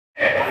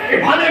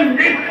এফালে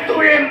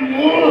মৃত্যুৱে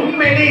মুখ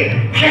মেলি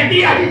খেদি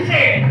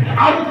আহিছে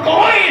আৰু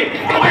তই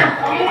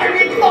সময়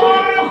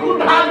বিতৰ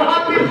সোধা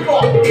ভাবিছ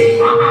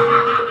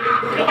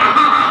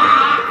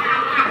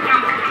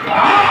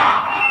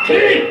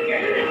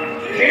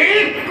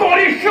ঠিক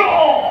কৰিছ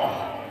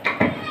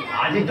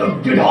আজি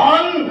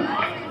দুৰ্যোধন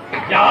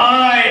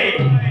যায়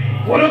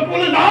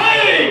কুলকুল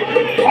যায়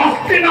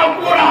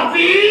হস্তিনাপুৰ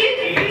আজি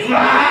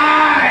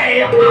যায়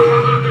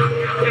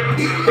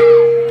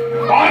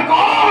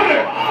কৰ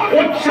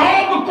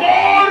উৎসৱ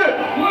কৰ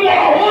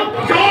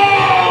মহোৎসৱ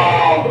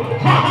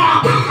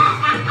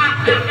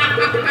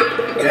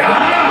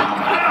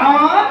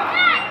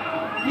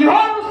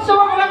কিহৰ উৎসৱ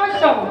কথা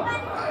কৈছ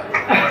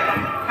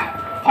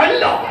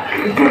হল্য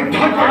যুদ্ধ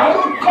কৰাৰ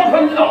উৎসৱ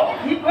হল্য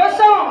কি কৈছ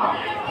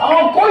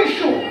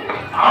কৈছো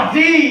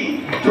আজি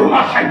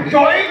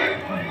দ্ৰোণাচাৰ্যই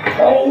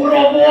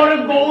কৌৰৱৰ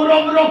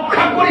গৌৰৱ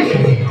ৰক্ষা কৰিছে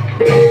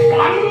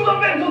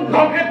পাণ্ডৱে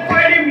যুদ্ধক্ষেত্ৰ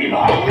এৰি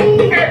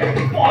বিভংগে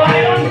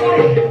পলায়ন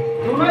কৰিছে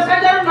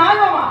দ্ৰোণাচাৰ্যৰ নাই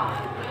মামা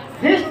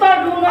ভীষ্ম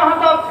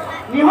দ্ৰোণাহঁতক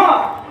নিহত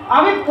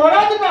আমি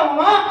পৰাজিত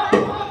মামা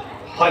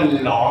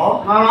হল্য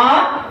মামা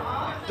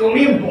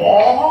তুমি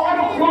বৰ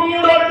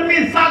সুন্দৰ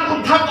মিছা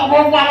কথা কব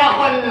পাৰা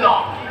হল্য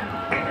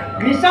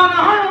মিছা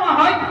নহয়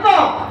মামা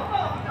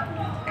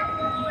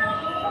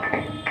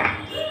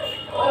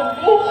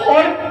সত্য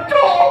সত্য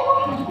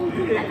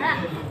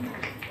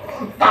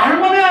তাৰ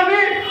মানে আমি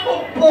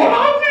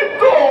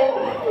পৰাজিত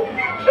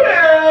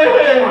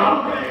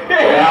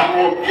এয়া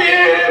মোক কি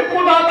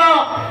শুনালা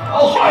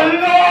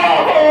হল্য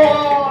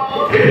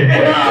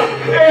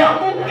এয়া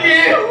মোক কি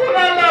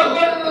শুনালা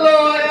হল্য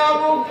এয়া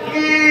মোক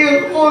কি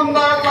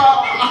শুনালা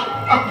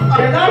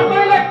বেজাৰ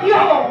কৰিলে কি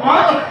হ'ব মামা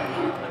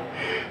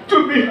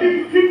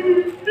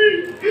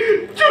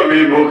তুমি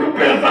মোক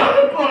বেজাৰ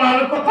কৰাৰ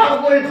কথা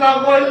কৈছা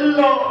হল্য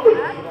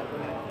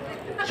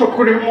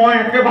চকুৰে মই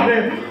একেবাৰে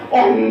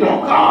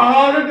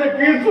অন্ধকাৰ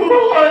দেখিছো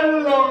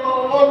হল্য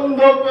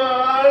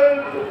অন্ধকাৰ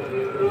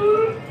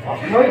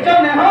ধৈৰ্য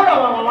নেহৰ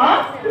মামা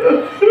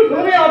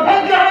তুমি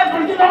অধৈৰ্য হ'লে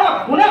দুৰ্যোধনক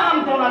কোনে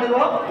সান্তনা দিব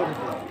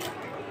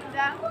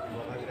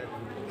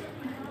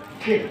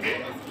ঠিক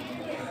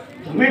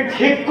তুমি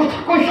ঠিক কথা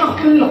কৈছা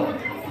হল্য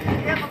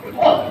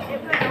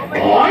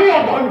মই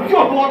অধৈৰ্য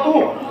হোৱাটো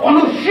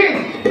অনুচিত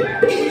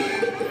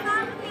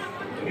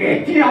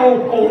এতিয়াও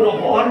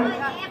কৌৰৱৰ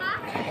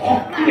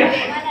শক্তি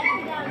আছে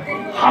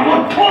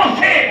সামৰ্থ্য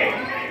আছে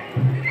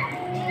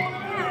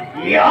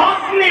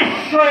ইয়াত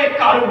নিশ্চয়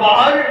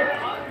কাৰোবাৰ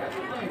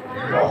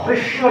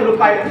ৰহস্য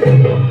লুকাই আছে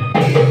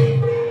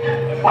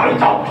বাৰু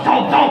যাওক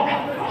যাওক যাওক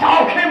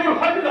যাওক সেইবোৰ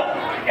হল্য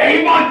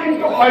এইবাৰ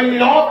কিন্তু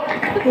হল্য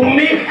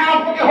তুমি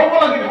সেনাপতি হ'ব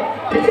লাগিব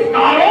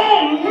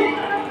কাৰণ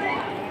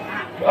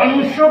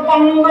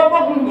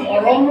পঞ্চপাণ্ডৱক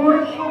মৰমৰ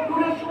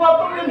চকুৰে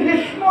চোৱাটো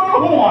ভীষ্ম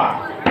নোহোৱা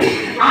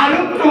আৰু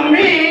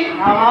তুমি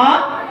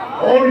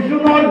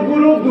অৰ্জুনৰ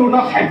গুৰু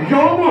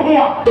দ্ৰোণাচাৰ্যও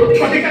নোহোৱা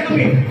গতিকে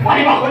তুমি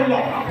পাৰিবা হল্য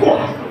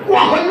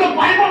কোৱা হল্য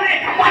পাৰিবনে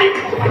পাৰিম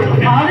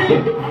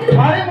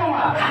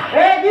মামা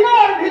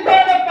এদিনৰ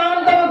ভিতৰতে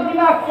পাণ্ডৱক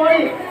বিনাশ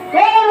কৰি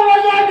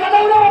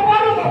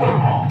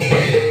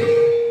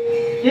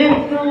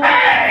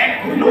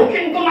কোনো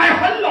কিন্তু নাই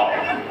হল্য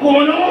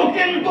কোনো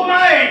কিন্তু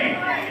নাই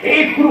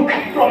এই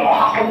কুৰুক্ষেত্ৰ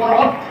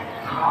মহাসমৰত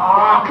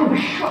কাকো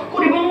বিশ্বাস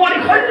কৰিব নোৱাৰি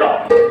হল্য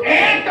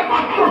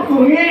একমাত্ৰ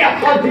তুমিয়েই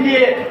আছা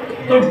যিয়ে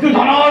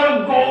দুৰ্যোধনৰ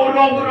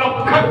গৌৰৱ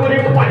ৰক্ষা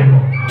কৰিব পাৰিব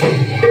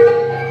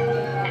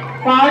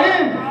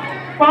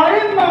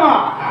পাৰিম মামা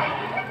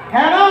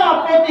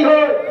সেনাপতি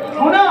হৈ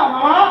শুনা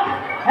মামা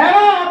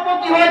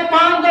সেনাপতি হৈ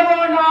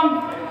পাণ্ডৱৰ নাম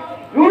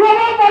ৰুলাব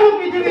পাৰোঁ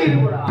পৃথিৱীৰ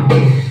পৰা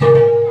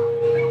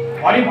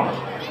পাৰিবা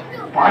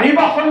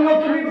পাৰিবা হল্য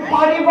তুমি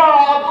পাৰিবা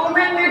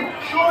তুমি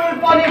নিশ্চয়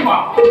পাৰিবা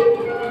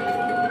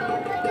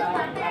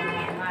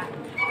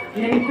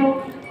কিন্তু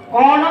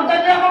কৰ্ণক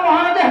আকৌ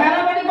মহাৰাজে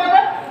সেনাপতি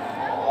পালে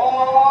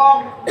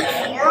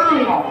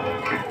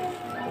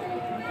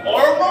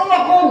অৰ্ণৱ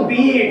আকৌ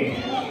বিয়ে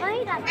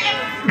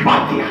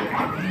বাদ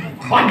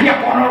দিয়া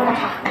কৰ্ণৰ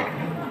কথা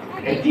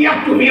এতিয়া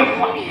তুমি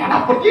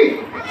সেনাপতি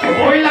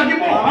হ'বই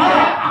লাগিব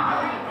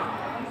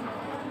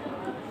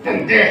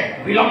তেন্তে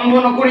বিলম্ব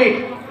নকৰি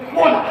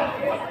ব'লা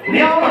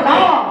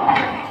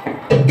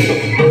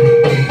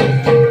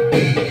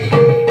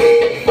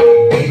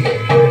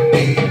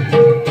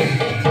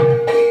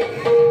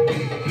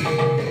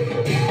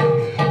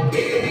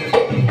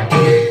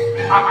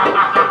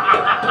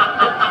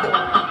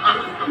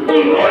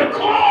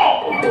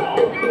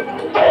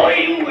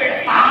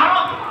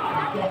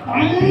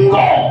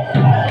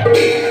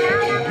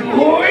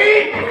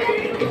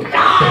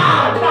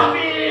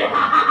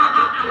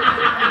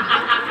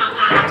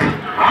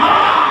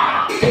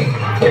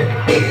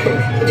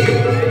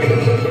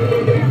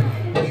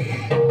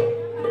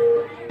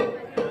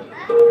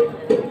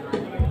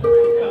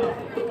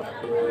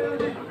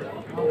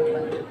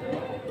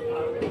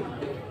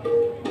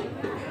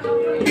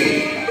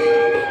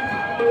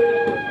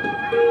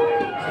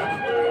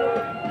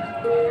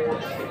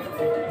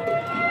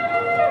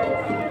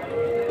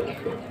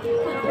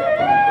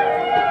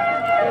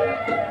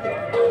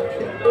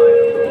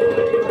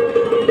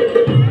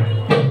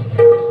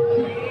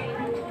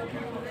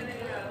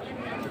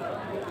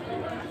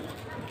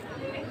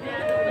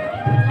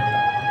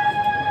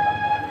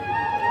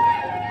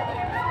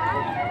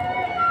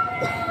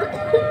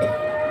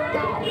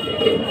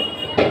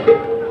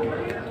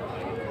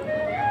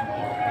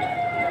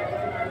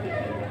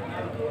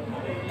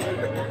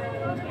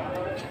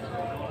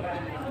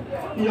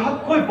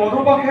ঐ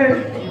বনবাসে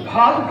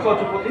ভাল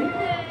গজপতি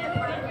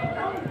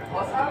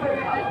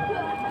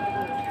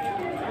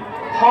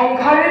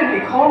সংসাৰেৰ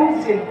বিষম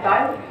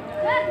চিন্তায়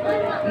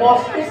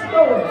মস্তিষ্ক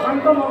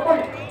উদ্ভ্ৰান্ত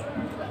নকৰে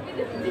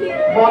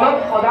মনত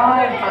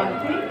সদায়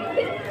শান্তি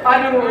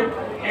আৰু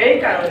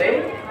সেইকাৰণে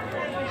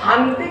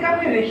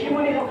শান্তিকামী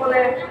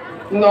ঋষিমুনিসকলে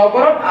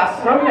নগৰত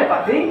আশ্ৰম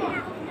নেপাতি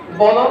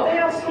বনতে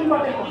আশ্ৰম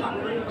পাতে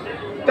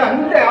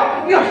তেন্তে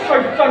আত্মীয়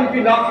স্বজন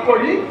বিনাশ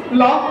কৰি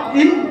লাভ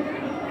কি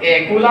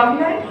একো লাভ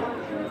নাই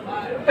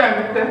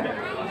তেন্তে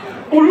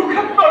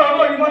কুৰুক্ষেত্ৰ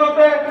ৰণৰ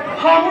ইমানতে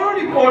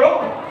সামৰণি কৰক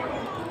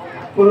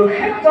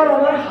কুৰুক্ষেত্ৰ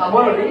ৰণৰ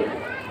সামৰণি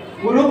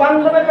গুৰু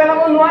পাণ্ডৱে পেলাব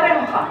নোৱাৰে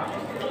সখা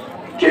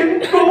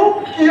কিন্তু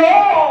কিয়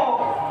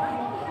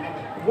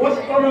বোধ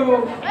কৰোঁ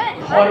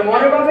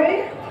ধৰ্মৰ বাবে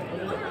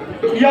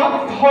ইয়াত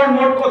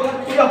ধৰ্মৰ কথা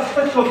কি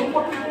আছে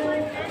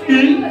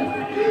চতুপতি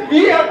ই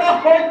এটা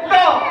সত্য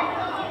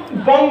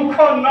বংশ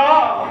না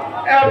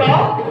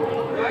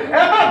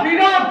এটা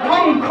বিৰাট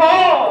ধ্বংস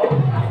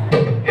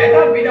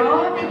এটা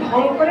বিৰাট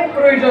ধ্বংসৰে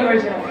প্ৰয়োজন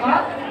হৈছে সখা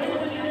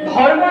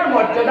ধৰ্মৰ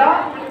মৰ্যাদা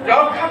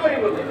ৰক্ষা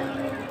কৰিবলৈ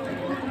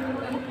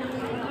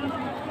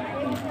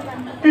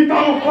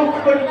পিতামহক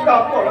হত্যা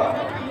কৰা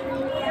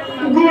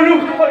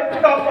গুৰুক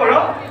হত্যা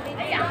কৰা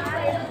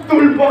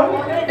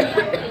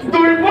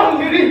দুৰ্বল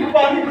নিৰীহ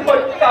প্ৰাণীক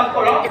হত্যা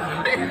কৰা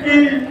ই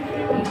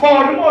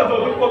ধৰ্ম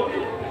যদুপতি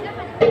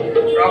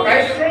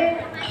প্ৰকাশ্যে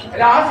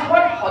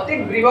ৰাজপথ সঠিক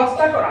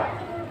ব্যৱস্থা কৰা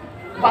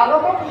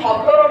বালকক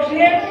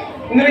শব্দৰথীয়ে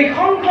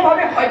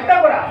নৃশংসভাৱে হত্যা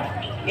কৰা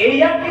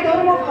এয়া কি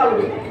ধৰ্ম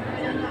ফালগুনি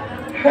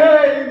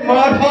হেই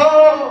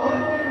মাধৱ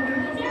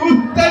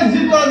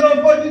উত্তেজিত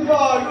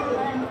নপতিপাল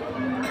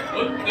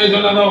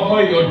উত্তেজনা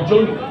নহয়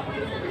অৰ্জুন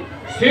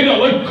চিৰ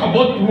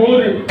লক্ষ্যবৎ মোৰ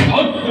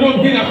শত্ৰুৰ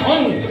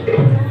দিনাখন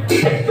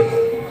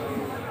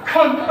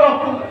ক্ষান্ত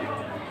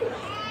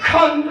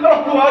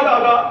হোৱা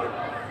দাদা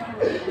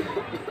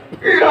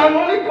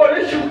ৰাঙনি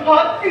কৰিছোঁ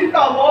হাত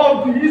কিতাপ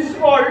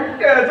ভীষ্মৰ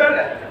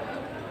তেজেৰে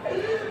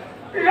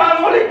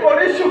ৰাঙনি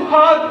কৰিছোঁ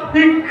হাত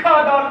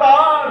দীক্ষাদাতা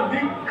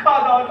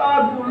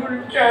গুৰুৰ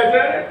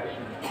তেজেৰে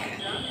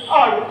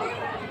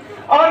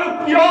আৰু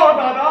কিয়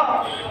দাদা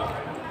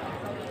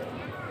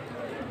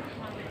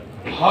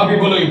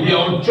ভাবিবলৈ দিয়া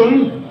অৰ্জুন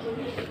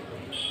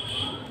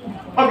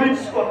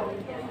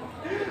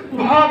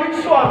ভাবি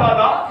চোৱা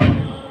দাদা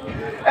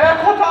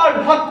একতাৰ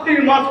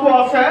ভাতৃৰ মাথো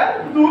আছে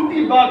দুটি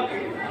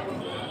বাকী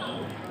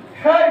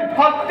সেই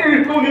ভাতৃৰ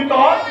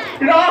তুলিতত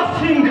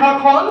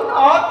ৰাজসিংহাসন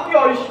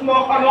আত্মীয়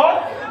শ্মশানত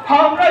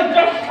সাম্ৰাজ্য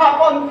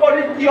স্থাপন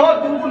কৰি কিয়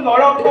দুখ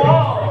নৰক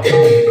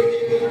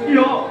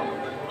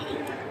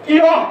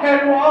কিয়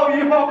হেৰুৱাও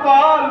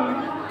ইহকাল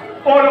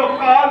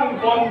পৰকাল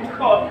বংশ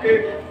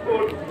শেষ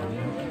কৰি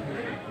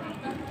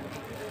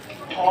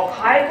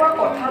সখাই কোৱা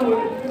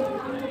কথাবোৰ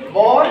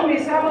বৰ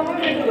মিছা নহয়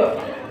কিন্তু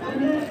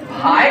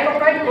ভাই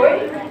ককাই কৈ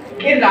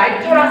এই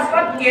ৰাজ্য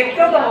ৰাস্তাত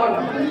কেতিয়াও যাব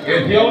নহয়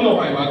এতিয়াও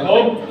নহয়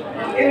মাধৱ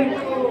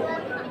কিন্তু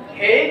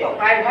সেই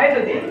ককাই ভাই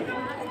যদি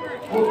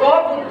ভূত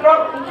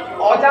পুত্ৰক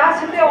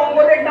অযাচিতে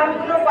অংগদেশ দান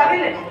কৰিব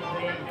পাৰিলে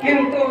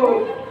কিন্তু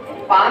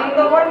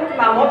পাণ্ডৱৰ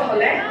নামত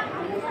হলে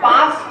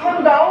 5খন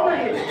গাঁও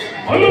নাহিল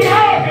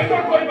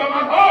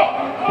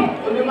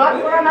অনুমান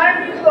কৰা নাই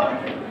কিন্তু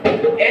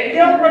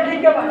এতিয়াও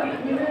প্ৰতিজ্ঞা বাকী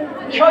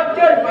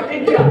ক্ষত্ৰিয়ৰ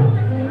প্ৰতিজ্ঞা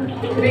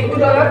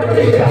বিকুদলৰ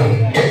প্ৰতিজ্ঞা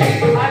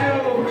আৰু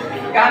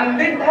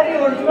গান্ধীধাৰী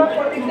অৰ্জুনৰ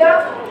প্ৰতিজ্ঞা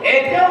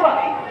এতিয়াও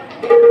বাকী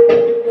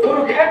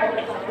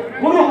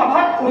গুৰু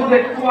সভাত গুৰু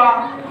দেখুওৱা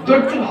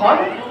দুৰ্যোধন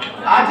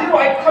আজিও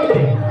অক্ষত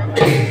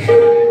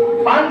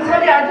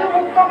পাঞ্চালী আজিও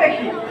মুক্ত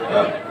পেশী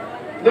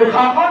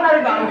দুঃশাসন আৰু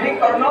গান্ধী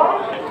কৰ্ণ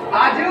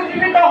আজিও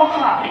জীৱিত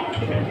সখা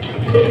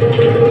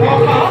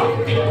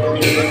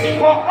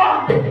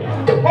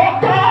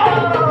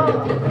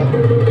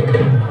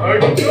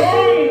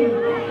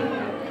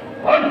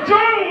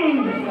অৰ্জুন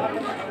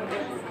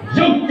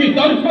যুক্তি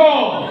তৰ্ক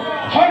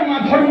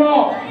ধৰ্ম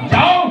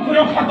যাও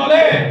সুৰক্ষা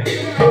তলে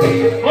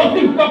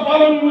প্ৰতিজ্ঞ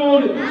পালন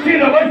মোৰ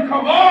চিৰ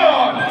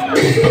লক্ষ্যবৎ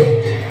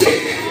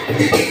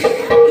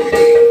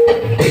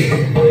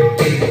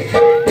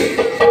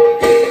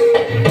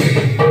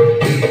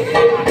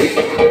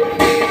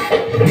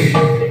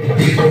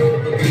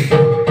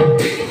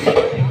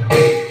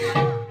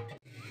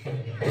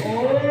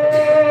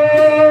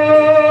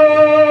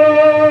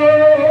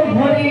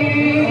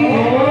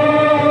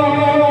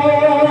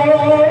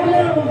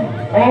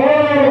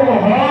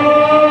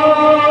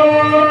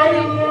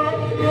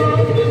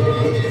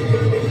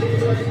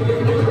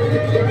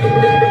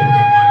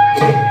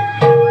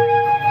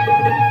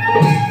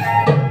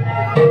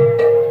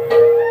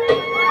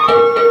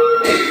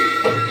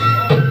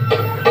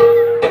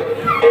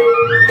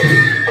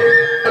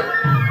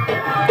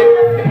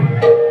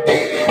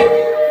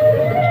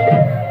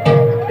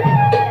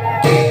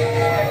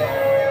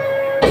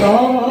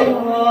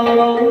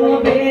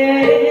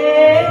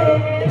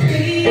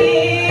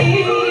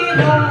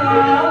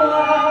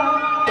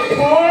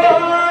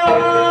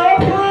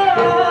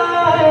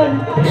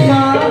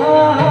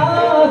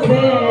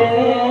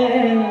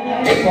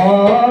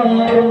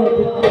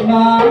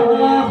Nah,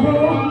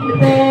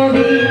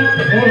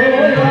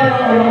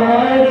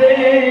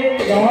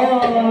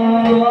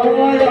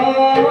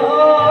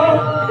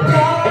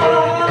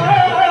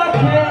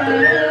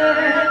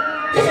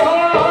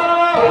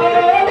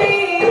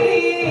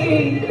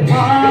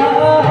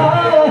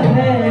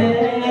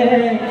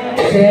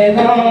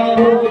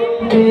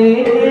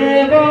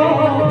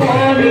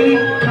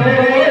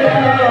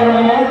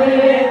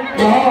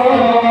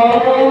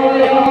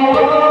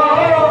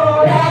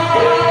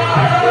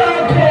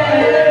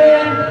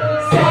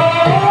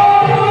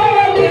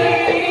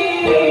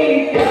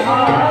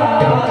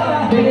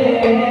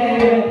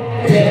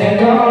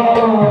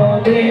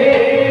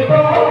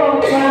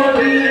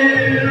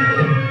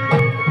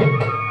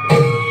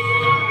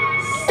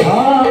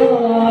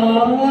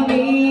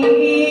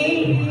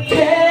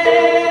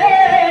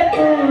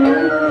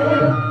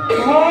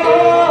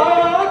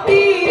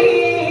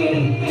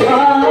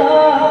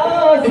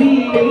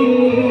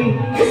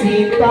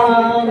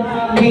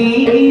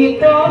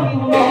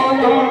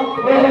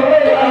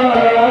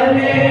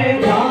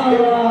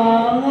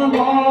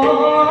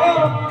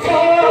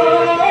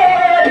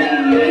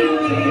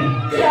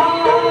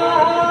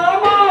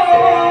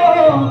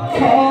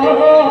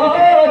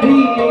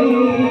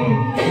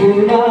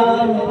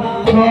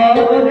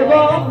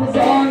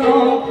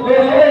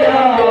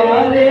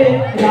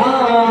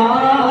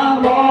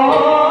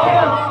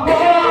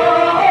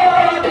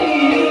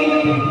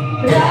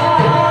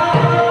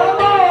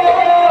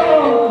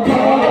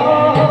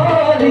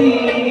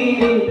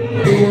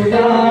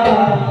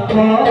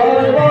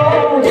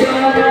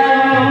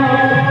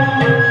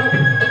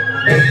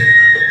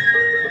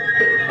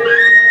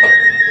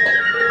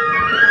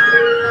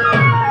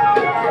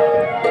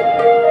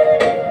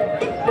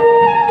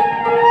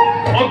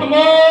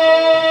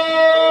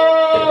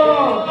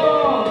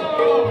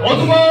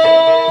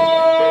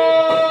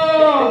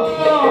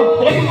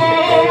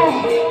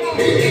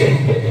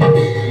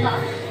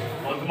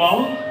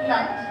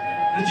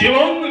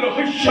 জীবন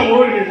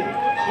রহস্যময়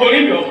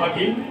হরিল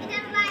ভাগি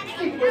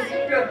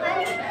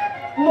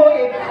মই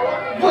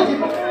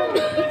বুজিব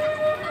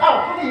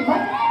আপুনি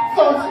ইমান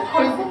চঞ্চল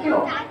হৈছে কিয়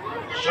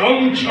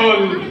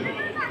চঞ্চল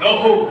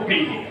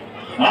নহবি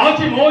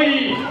আজি মই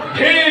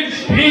ধীর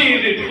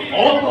স্থির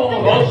অত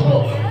রস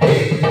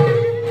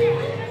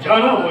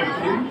জানা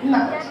হইতে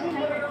না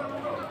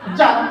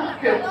জানো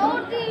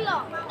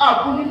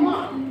আপুনি মোৰ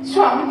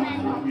স্বামী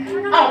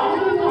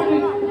আপুনি মোৰ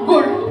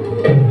গুৰু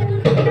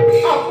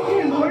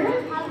আপুনি মোৰ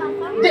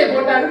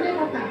দেৱতাৰ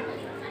দেৱতা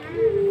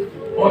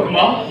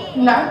পদ্মা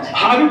নাথ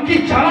আৰু কি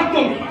জানা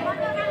তুমি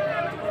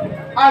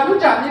আৰু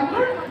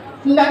জানিবৰ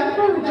নাই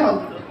প্ৰয়োজন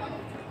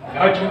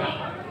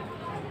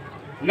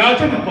না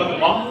জানা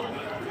পদ্মা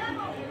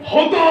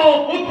হত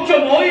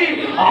উচ্চময়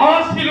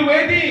আসিল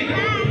এদিন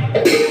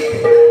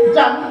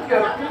জানো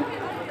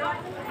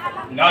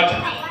না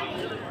জানা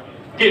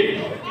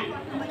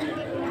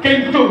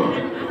কিন্তু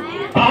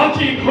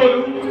আজি ঘর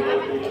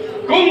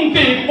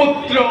কুন্তি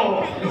পুত্র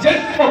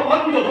জ্যেষ্ঠ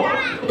বান্ধব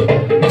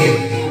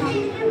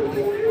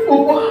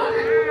উপহার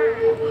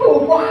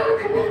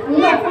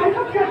নকৰিব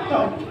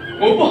কীৰ্তন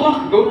উপহাস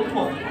গৌরব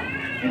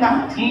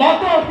নাথ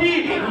মাতা হি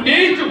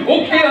নিজ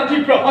মুখে আজি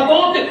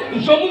প্রভাতত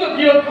যমুনা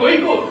তীরত কৈ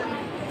গল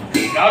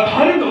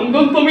রাধার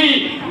নন্দন তুমি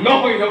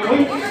নহয়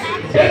নহয়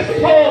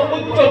জ্যেষ্ঠ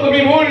পুত্র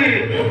তুমি মোর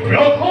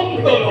প্রথম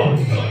তল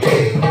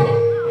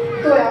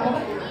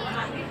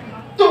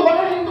তোমাৰ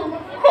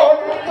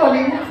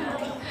তলে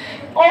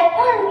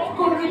অপাৰ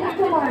কৰিলা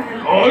তোমাৰ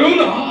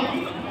করুণা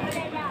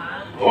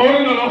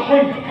করুণা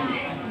নহয়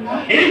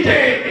এই যে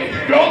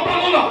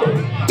প্রতারণা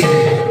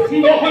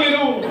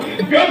নহলেও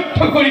ব্যর্থ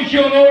করি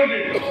জীবনের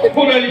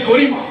সোণালী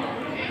গরিমা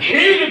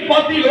হীর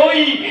পাতি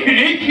লই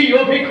রেখি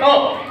অভিখা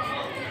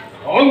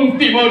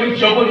অন্তিমর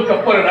যবনিকা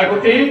পরার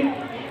আগতে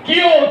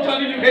কিয়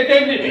জানিল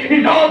ভেতেন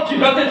রাজ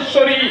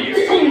রাজেশ্বরী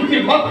কুন্তি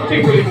মাতৃ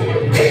করিব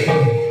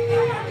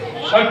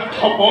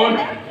স্বার্থপর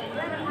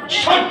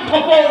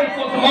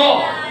পদ্মা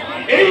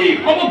এই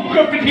সমগ্র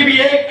পৃথিবী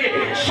এক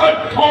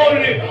স্বার্থর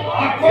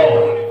আকর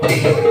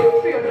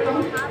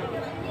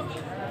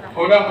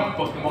ওরা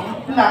পদ্মা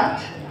নাথ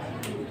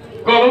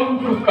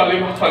কলঙ্ক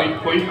কালেমা খালি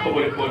কই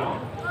খবরে পড়া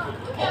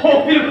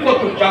হবির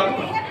কত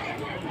যাত্রা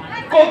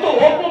কত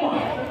অপমান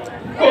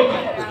কত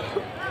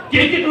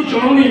কেতু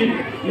জননীর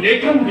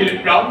লেখান দিলে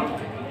প্রাণ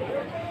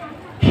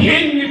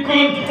হীন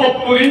কুলুদ্ধব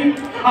করি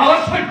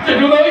আশ্চর্য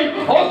হৃদয়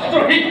অস্ত্র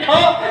শিক্ষা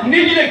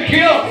নিদিলে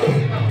ঘৃণা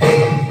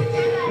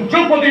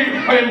দ্রৌপদীর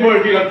স্বয়ম্বর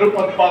গিরা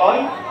দ্রৌপদ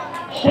পালায়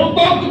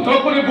হতগ্ধ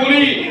করে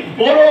বলি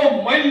বড়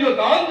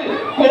মাল্যদান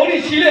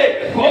করিছিলে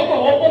কত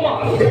অপমান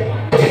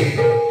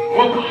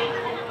কত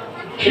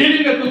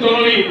হিরিনে তো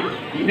জননীর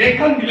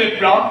লেখান দিলে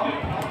প্রাণ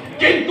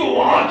কিন্তু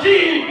আজি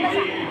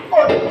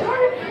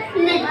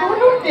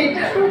নিগুৰু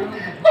দেউতাৰো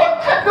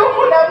কথাটো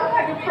শুনাব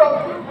লাগে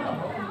প্ৰভু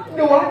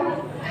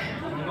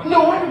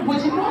নোৱাৰো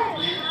বুজিব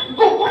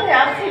গোপনে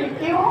আছিল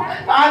কিয়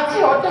আজি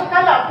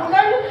অতকাল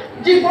আপোনাৰ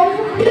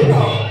জীৱনটো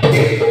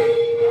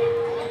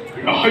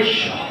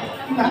ৰহস্য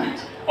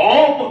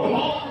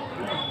অপদ্মা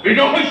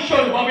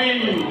ৰহস্যৰ ভাবে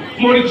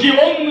মোৰ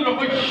জীবন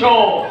ৰহস্য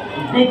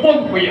গোপন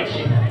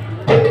হইয়াছে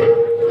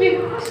কি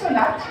ৰহস্য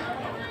নাথ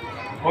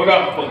ওৰা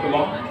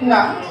পদ্মা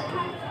নাথ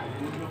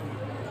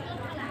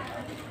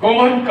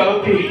কমান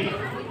কালতে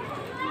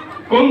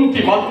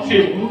কুন্তি মাতৃ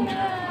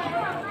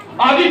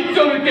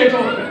আদিত্যৰ তেজ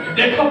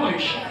দেখা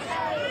পাইছে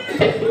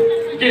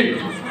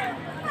কিন্তু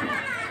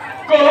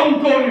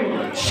কলঙ্কৰ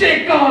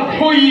চেকা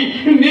ধুই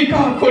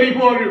নিকা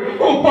কৰিবৰ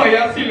উপায়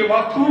আছিল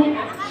মাথো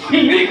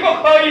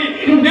নিকখাই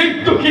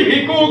নিৰ্দোষী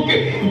শিশুক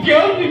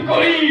জ্ঞান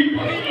কৰি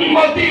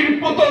মাটিৰ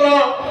পুতলা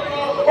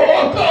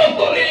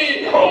অকাতৰে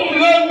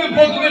অম্লান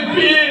বদলে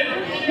দিয়ে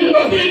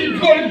নদীৰ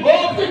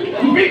গৰ্ভত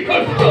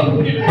বিসৰ্জন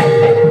দিলে।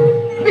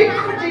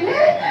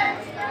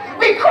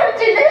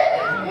 বিসৰ্জিলে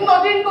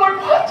নদীৰ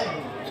গৰ্ভত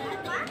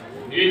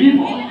নিদিব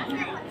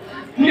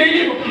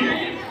নিদিব কিয়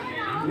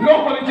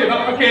নহ'লে যে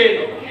নাথাকে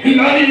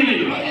নাৰীৰ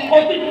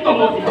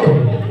অতিত্বমতী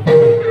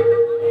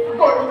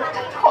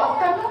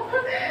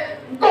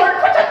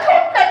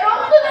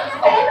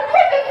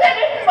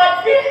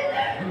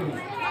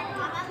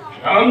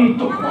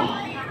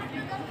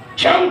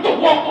শান্ত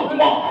হোৱা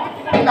পদ্মা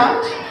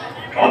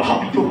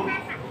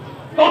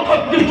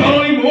তথাপিতো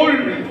জননী মোৰ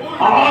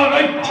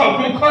আৰাধ্য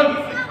মুখান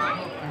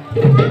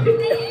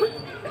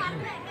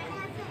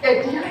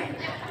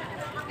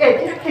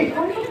এতিয়া কি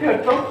কৰিব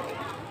ব্যৰ্থ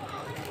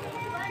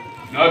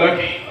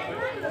নালাগে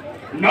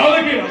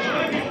নালাগে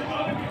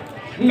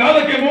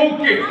নালাগে মোক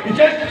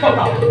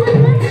জ্যেষ্ঠতা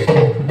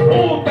ও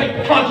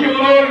তথ্য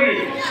জীৱনৰ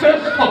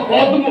শ্ৰেষ্ঠ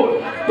পদ্ম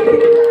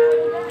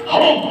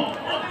হওক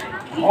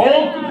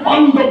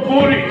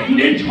পাণ্ডৱৰ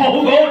নিজ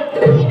সহোদৰ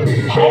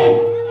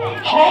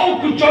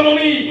হওক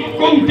জননী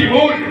কুন্তি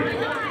মোৰ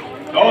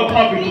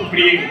তথাপিতো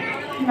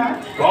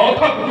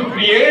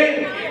প্ৰিয়ে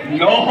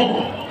নহ'ব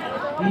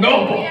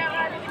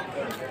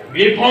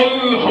বিফল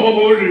হ'ব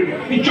মোৰ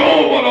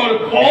যৌৱনৰ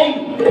পণ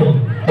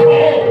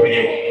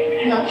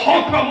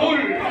সখা মোৰ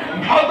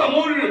ঘাতা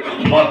মোৰ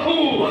মাথো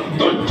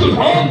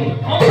দুৰ্যোধন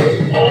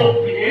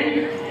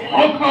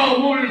সখা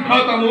মোৰ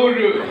ঘাতা মোৰ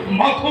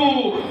মাথো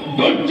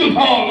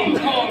দুৰ্যোধন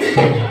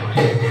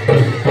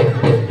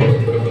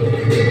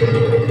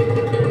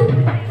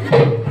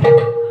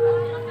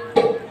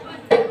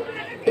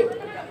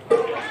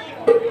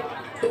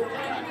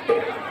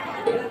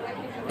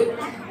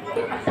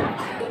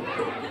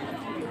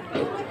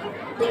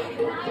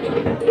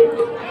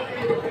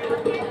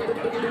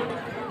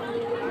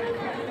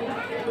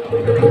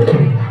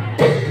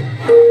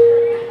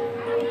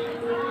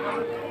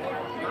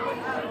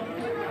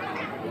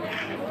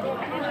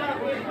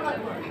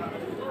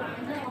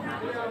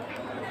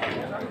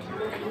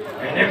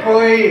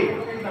এনেকৈ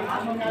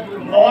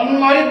মন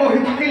মাৰি বহি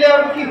থাকিলে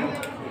আৰু কি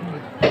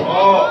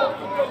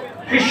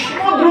ভীষ্ম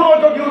দ্ৰোণ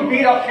যদিও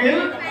বীৰ আছিল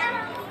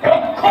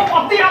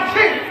পক্ষপাতী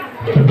আছিল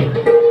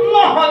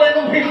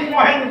নহ'লেনো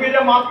ভীষ্মহেন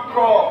বীৰে মাত্ৰ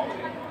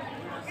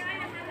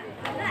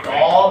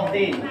 10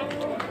 দিন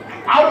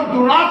আৰু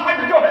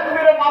দ্ৰোণাচাৰ্যহেন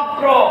বীৰে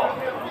মাত্ৰ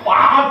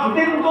 5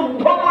 দিন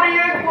যুদ্ধ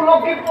কৰিয়ে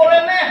কুলকি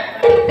পৰেনে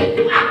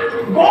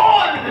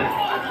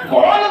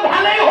গ'ল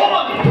ভালেই হ'ল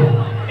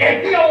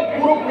এতিয়াও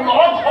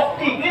কুৰুকুলত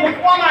শক্তি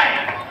পোৱা নাই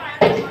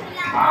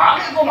আন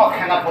এজনক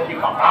সেনাপতি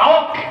পাতাও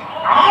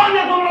আন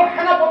এজনক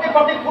সেনাপতি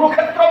পাতি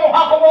কুৰুক্ষেত্ৰ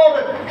মহাসমৰ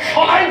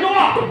চলাই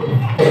যোৱা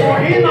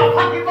বহি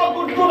নাথাকিবা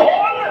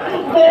দুৰ্যোধন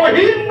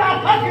বহি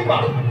নাথাকিবা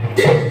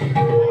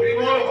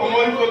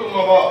সময় কত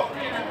বাবা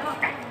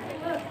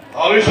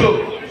ভাবিছো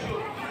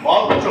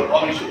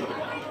ভাবিছো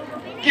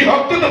কি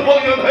ভক্ত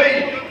বলিয়া ভাই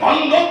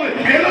বান্ধব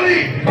হেলালি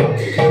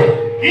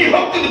কি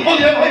ভক্ত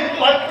বলিয়া ভাই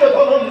পাত্র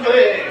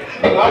ধনঞ্জয়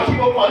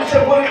রাখিব পারিছে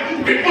বলে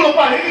বিপুল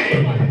বাহিনী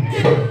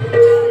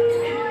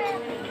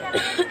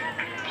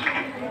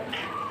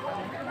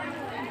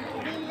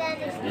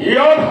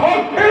ইয়ার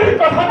ভক্তের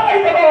কথা নাই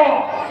কেন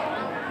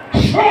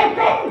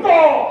সকান্ত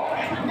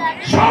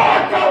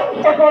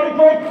করি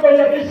করতে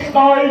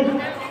বিস্তাই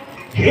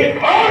হে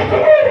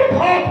আত্মের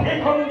ভাব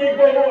বিখন্ডি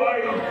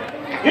গৌরাই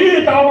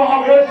গীতা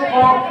মহাবেশ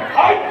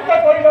খাদ্য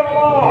করিল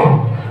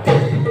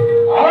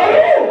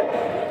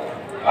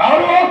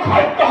আরো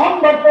খাদ্য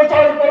সম্ভার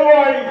প্রচার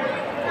করুয়াই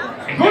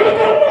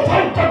গুরুধর্ম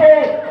সাহিত্যকে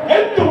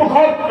মৃত্যু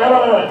মুখত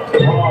পেলালে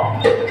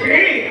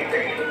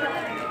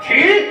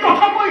ঠিক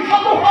কথা কৈছা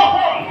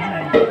দুঃসাহস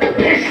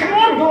ভীষ্ম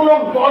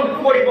দ্ৰোণক বধ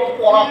কৰিব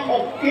পৰা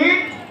শক্তি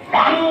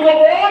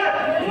পাণ্ডৱৰ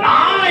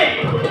নাই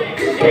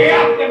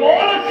এয়া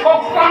কেৱল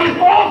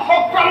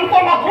চক্ৰান্ত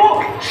মাথো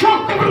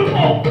চক্ৰান্ত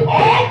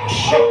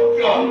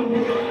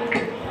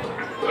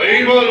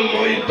এইবার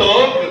মই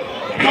তক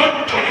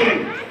নাট্য করি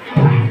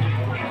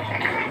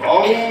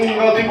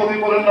অঙ্গাধিপতি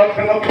বলেন না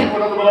সেনাপতি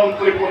বলাম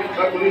করে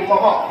পরীক্ষা করি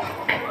মহা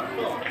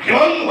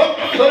জন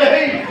ভক্তরে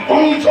এই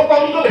বংশ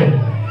পাণ্ডবে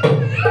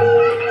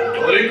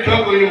পরীক্ষা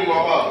করি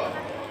মহা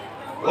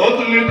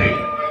গতনীতি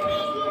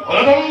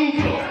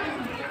হরদন্ত্র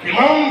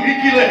কিমাম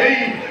ভিকিলে এই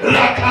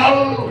রাখাল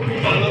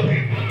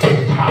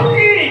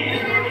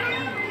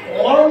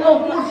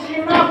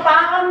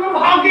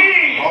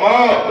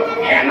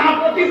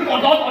সেনাপতি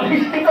পদত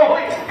অধিষ্ঠিত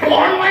হৈ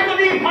কৰ্মই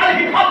যদি ইফাল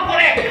সিফাল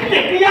কৰে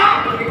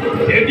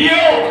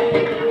এতিয়া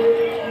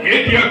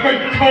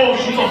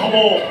কক্ষসূত হব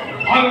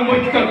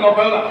ভানুমত্যৰ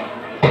নবেলা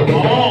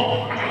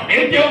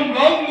এতিয়াও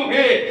নাম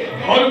নুহে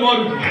ধৰ্মৰ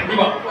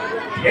ভাগিবা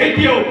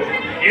এতিয়াও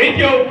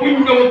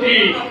পুণ্যৱতী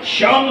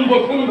শ্যাম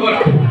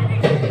বসুন্ধৰা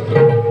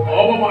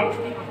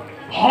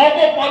হব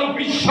পাৰো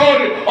বিশ্বৰ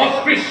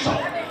অস্পৃশ্য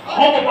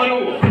হব পাৰো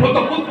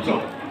পুত্ৰ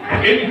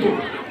কিন্তু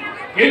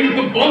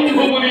কিন্তু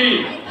বন্ধু বলি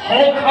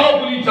হখা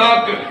বলি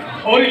যাক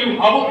হরিল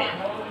ভাব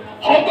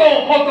হত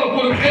হত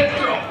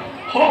কুরুক্ষেত্র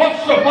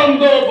সহস্র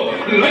পাণ্ডব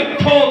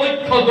লক্ষ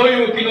লক্ষ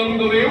দৈবকী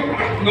নন্দনেও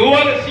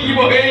নোয়ালে শিব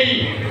হেই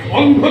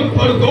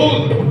বন্ধুত্বর দোল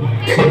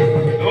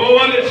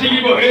নোয়ালে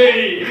শিব হেই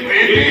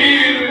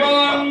বীর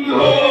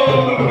বন্ধু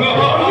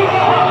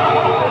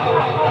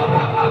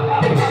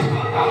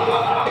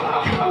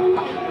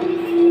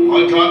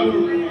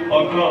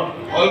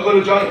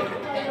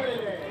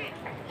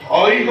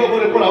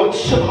খবরে পড়া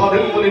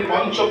উৎসভাদের বলে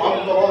পঞ্চ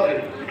পাণ্ডবের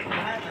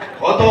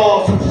কত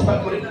চেষ্টা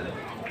করে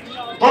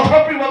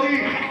তথাপি বাদী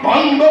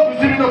পাণ্ডব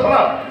জীবিত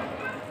ধরা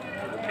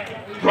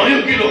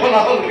প্রয়োগী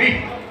হলাহল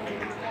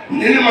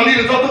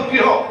নির্মাণীর যত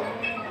গৃহ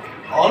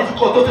আর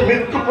কত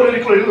মৃত্যু করে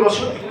করিল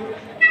রসন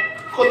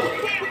কত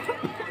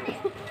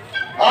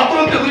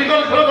আতরতে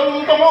হরিগল খেলা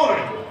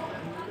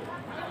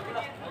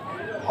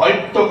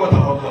হয়তো কথা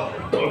কথা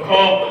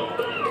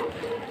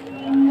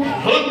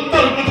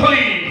সত্তর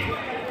পৃথিবী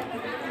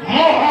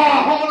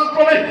মহাহমন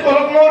প্রবেশ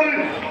করমর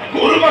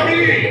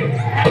গুরুবাহিনী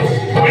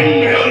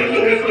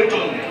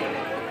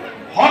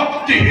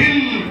ভক্তিহীন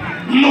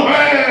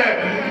নহে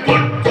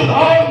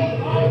দুর্যোধন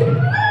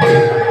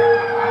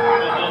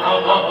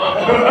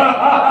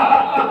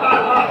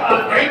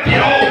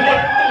এটিও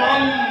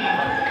বর্তমান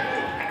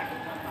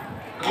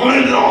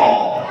ধরেন্দ্র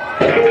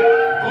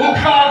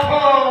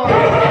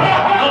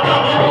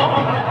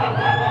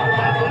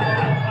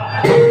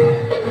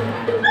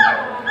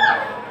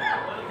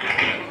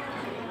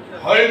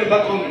হয়তো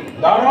দেখুন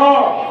দাঁড়া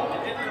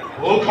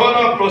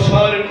ওখানা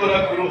প্রসার করা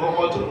গ্রহ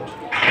মজুর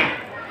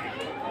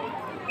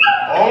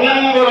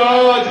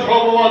অঙ্গরাজ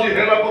ভগবাজ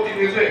হেরাপতি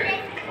নিজে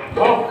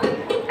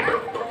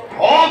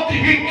অতি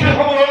শিক্ষে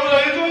খবর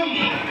আয়োজন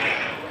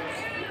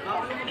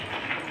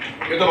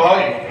কিন্তু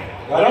ভাই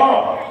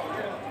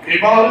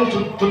এবার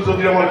যুদ্ধ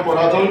যদি আমার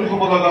পরাজয়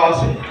হব লাগা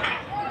আছে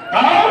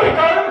তার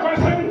কারণ করে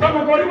চিন্তা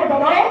করিব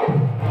দাদা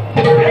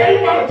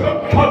এইবার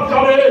যুদ্ধ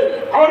চলে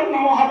অন্য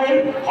মহাবীর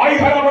হয়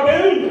হেরাপতি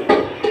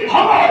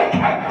আমার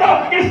একটা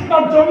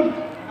কৃষ্ণার্জুন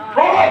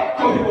প্রভাব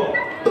করিব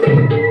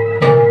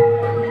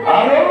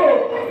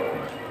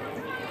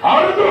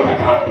আর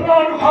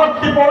দুর্ঘটনার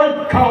ভক্তি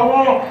পরীক্ষা হব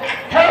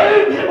সেই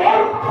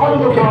জীবন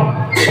খণ্ডকা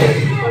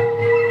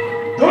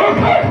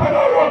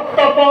দুর্ঘটনার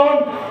রক্তপান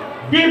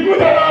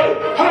বিপুলের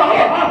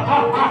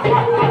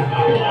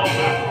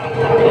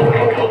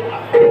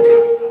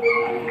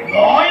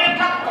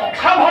একটা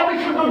কথা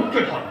ভাবিছো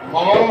দুর্যোধন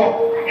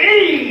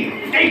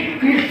এই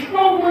কৃষ্ণ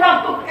গুণা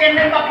তো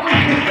কেনে তাকে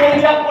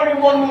খিপলিয়া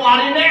কৰিব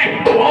নোৱাৰিনে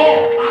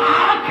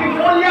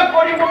খিপলিয়া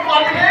কৰিব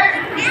পাৰিলে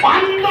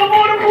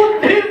পাণ্ডৱৰ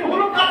বুদ্ধিৰ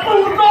ভূমিকাটো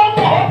উত্তম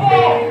হ'ব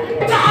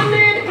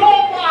জানি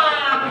থবা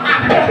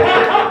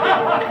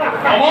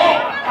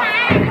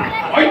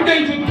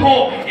অন্যায় যুদ্ধ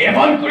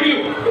এবার করিল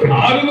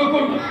আর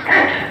নকর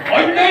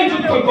অন্যায়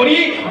যুদ্ধ করি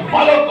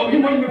বালক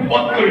অভিমন্যু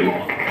বধ করিল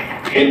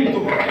কিন্তু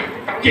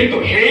কিন্তু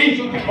সেই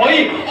যুদ্ধই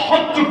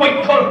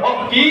শত্ৰুপক্ষৰ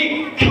শক্তি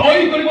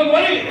ক্ষয় কৰিব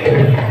নোৱাৰিলে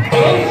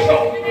বৰঞ্চ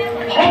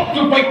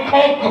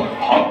শত্ৰুপক্ষক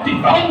শক্তি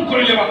দান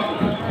কৰিলে মাথো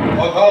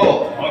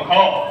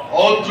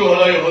শত্ৰু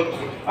হলাই শত্ৰু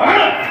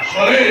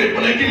স্বরে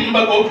বলে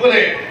কিংবা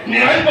কৌশলে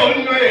ন্যায় বা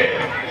অন্যায়ে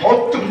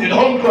শত্রুক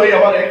নিধন করে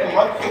আমার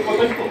একমাত্র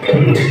কর্তব্য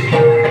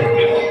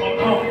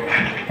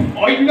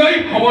অন্যায়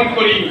খবর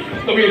করি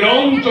তুমি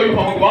রঞ্জয়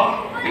ভগবা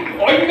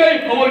অন্যায়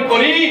খবর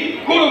করি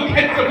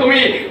কুরুক্ষেত্র তুমি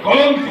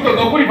কলঙ্কিত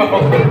নকরিবা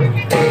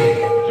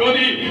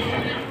যদি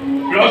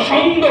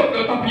প্রসঙ্গ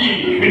প্রতাপী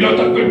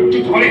বিরতকৃত্য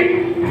ধরে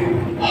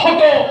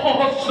শত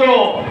সহস্র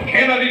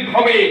সেনানীর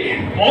ভাবে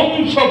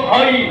বংশ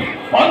ভাই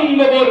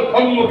পাণ্ডৱৰ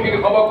সন্মুখীন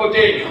হব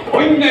খোজে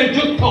অন্যায়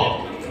যুদ্ধ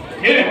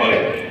এনে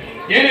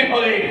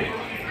হলে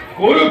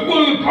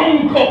গুরুকুল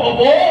ধ্বংস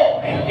হব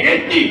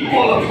এটি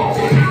বলব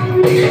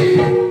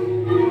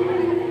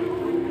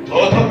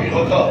তথাপি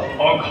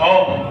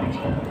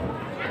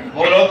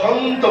মোর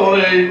অত্যন্ত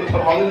বলে এই কথা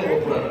মানি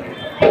নেব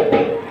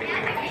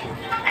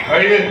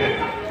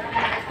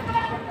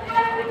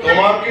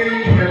তোমাকে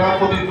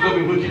সেনাপতিত্ব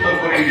বিভূষিত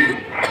করি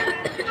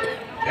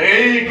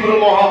এই গুরু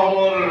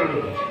মহামর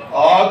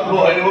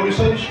আগ্রহ আইব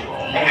বিচারিছ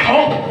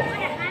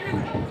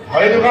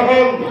হয়তো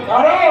কাপন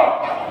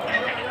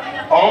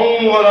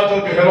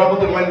অঙ্গরাজক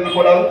সেনাপতি মান্য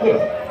করা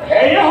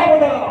এই হবে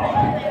না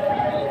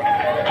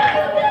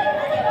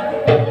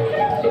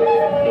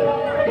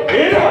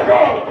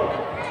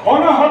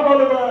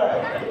অনাহকলবে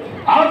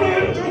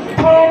আদির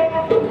যুদ্ধ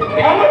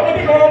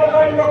সেনাপতি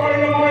গৌরবকাণ্ড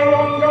করিলে মই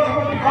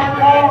অঙ্গরাজপতি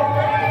খণ্ড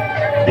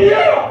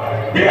দিয়া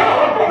দিয়া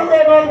সকলকে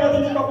এবার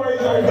মেদিনীত করে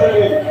যাইতে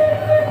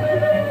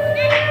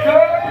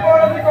জয়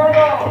মহারাজি কর্ণ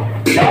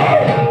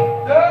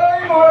জয়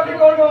মহারাজি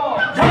কর্ণ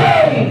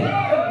জয়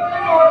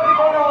মহারাজি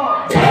কর্ণ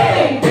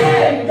জয়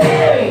জয়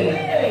জয়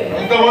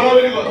অন্ত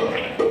বলাবলি কথা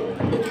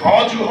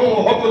আজ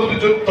সকল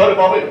যুদ্ধের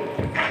পাবে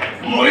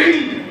মরিন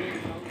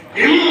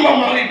কিংবা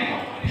মারিন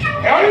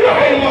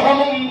এই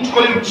মহামঞ্চ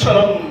করে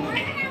উচ্চারণ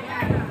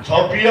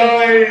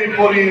ছপিয়াই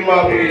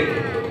পরিমাবে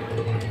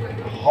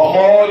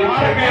সমর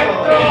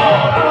ক্ষেত্র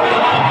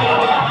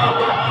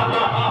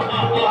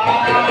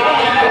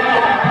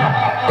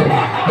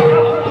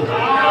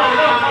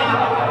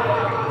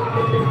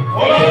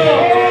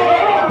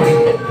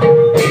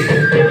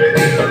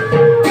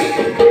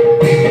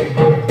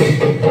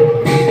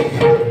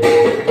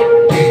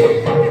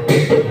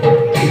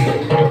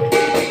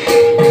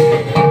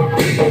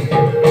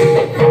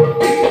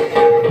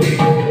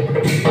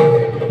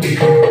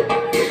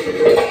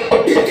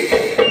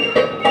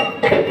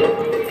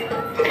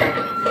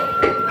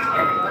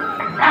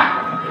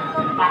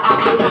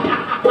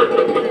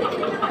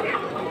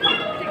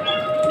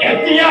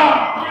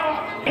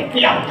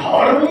এতিয়া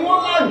ধৰ্ম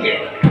লাগে,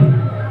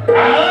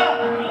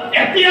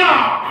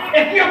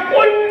 এতিয়া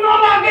পুণ্য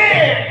লাগে।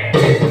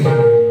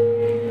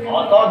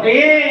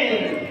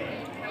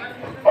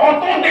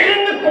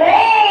 অতদিন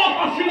ক'ত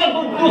আছিলে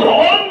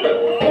দুৰ্যোধন?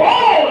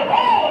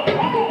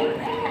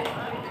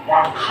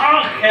 পাখা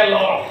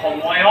খেলৰ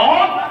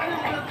সময়ত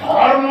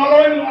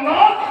ধৰ্মলৈ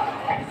মনত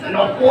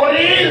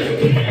নপৰিল।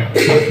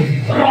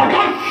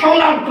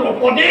 ৰজস্বলা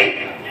দ্ৰৌপদীক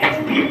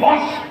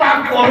ব্যৱস্থা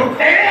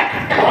কৰোঁতে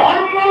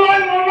ধৰ্মলৈ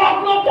মনত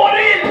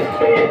নপৰিল।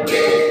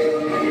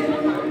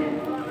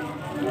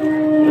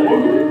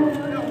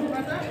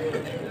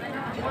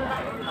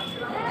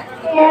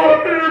 মোৰ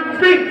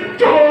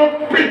বৃদ্ধ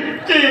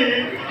পিতৃ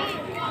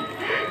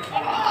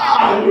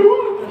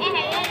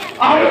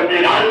আৰু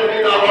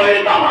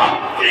নিৰান্নবৈটা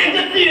ভাতৃ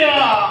যেতিয়া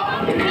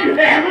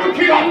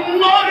এমুঠি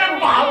অন্নৰ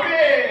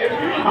বাবে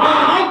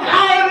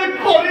হাহাকাৰ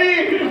কৰি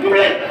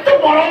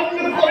মৃত্যুবৰণ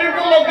কৰিব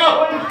লগা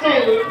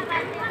হৈছিল,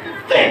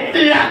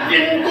 তেতিয়া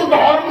কিন্তু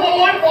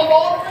ধৰ্মলৈ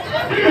মনত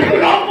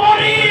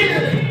নপৰিল।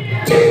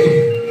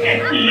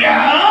 এতিয়া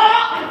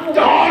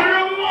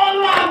ধৰ্ম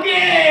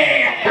লাগে,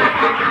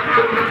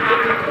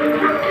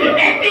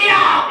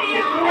 এতিয়া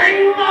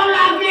পুণ্য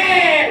লাগে,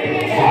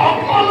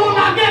 সকলো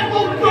লাগে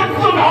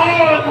দুৰ্যোধন,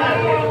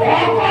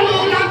 সকলো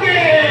লাগে।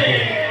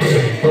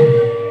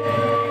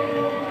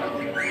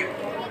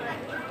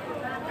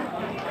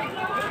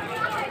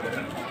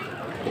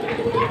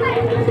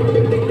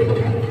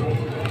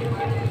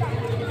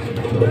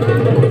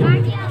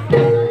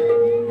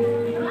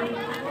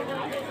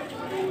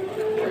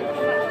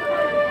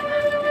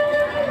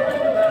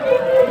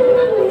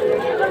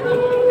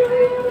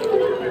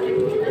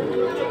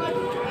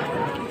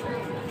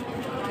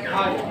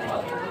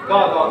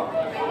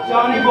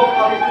 জানিব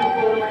পাৰিছো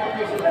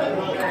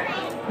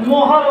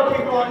মহাৰথী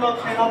কৰ্ণ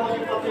সেনাপতি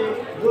প্ৰতি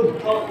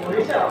যুদ্ধ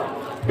কৰিছে।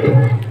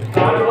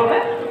 তাৰ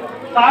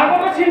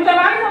বাবে চিন্তা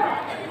নাই।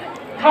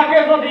 থাকে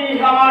যদি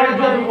আমাৰ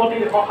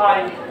যদুপতিৰ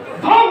সহায়,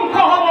 ধ্বংস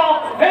হব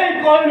এই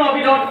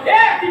কৰ্ণবিধত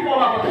এটি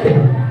পলাশত।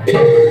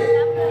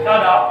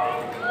 দাদা,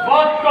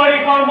 বধ কৰি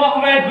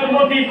কৰ্মসমে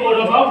দুৰ্মতি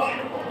কৌৰৱক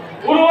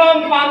উৰুৱাম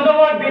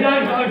পাণ্ডৱৰ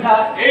বিজয় সংখ্যা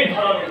এই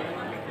ধৰণে।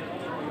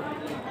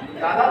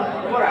 দাদা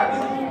ধৰ্মৰাজ,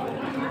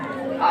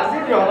 আজি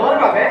ৰণৰ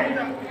বাবে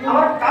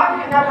আমাৰ কাক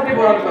সেনাপতি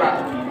বৰণ কৰা,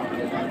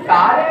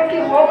 তাৰে কি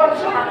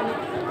সমালোচনা?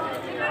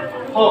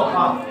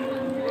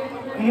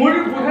 মোৰ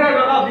বোধে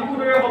দাদা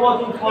বিপুৰে হব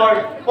যুদ্ধৰ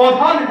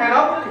প্ৰধান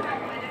সেনাপতি।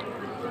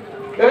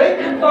 এই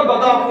ক্ষেত্ৰত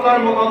দাদা আপোনাৰ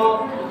মনত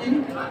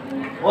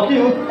অতি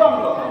উত্তম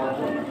কথা।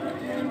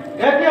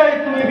 এতিয়াই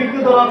তুমি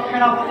বিকুদলক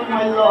সেনাপতি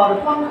মাল্য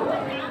অৰ্পণ কৰা।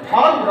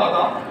 ভাল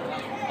দাদা,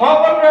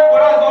 সকলোৰে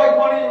পৰাজয়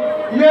কৰি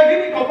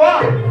মেদিনী কপা।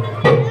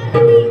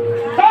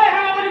 জয়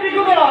সেনাপতি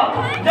বিকুদলক,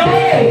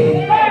 জয়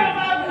জয়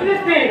ৰমানাথ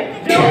যুধিষ্ঠিৰ,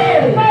 জয়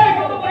জয়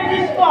গৌতমী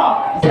কৃষ্ণ,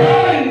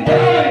 জয়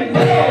জয়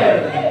জয়।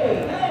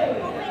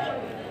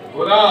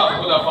 পুৰা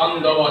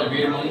পাণ্ডৱৰ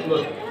বীৰ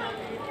মংগল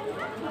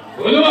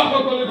কোনোবা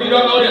সকলো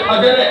বীৰৰ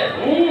সাজেৰে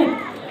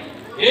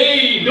এই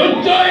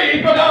দুৰ্জয়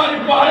প্ৰদান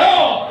পাৰ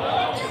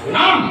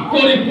নাম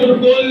কৰি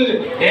পুৰকুল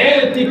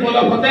এটি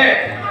পলকতে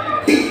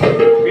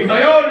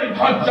বিজয়ৰ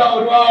ধ্বজা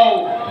উৰুৱাও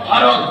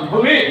ভাৰত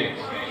ভূমি।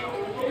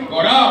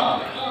 কৰা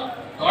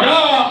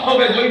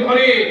হবে জয়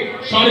কৰি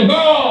স্বৰ্গ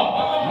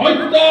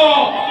মধ্য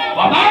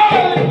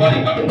পাতাল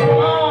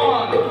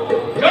পৰিকল্পমান।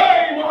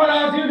 জয়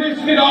মহাৰাজ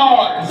যুধিষ্ঠিৰ,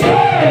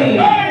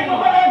 জয়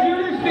মহাৰাজ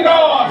যুধিষ্ঠিৰ,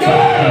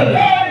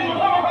 জয়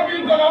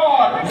মহামহাবীৰ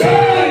গণৰ,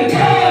 জয়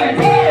জয়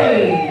জয়।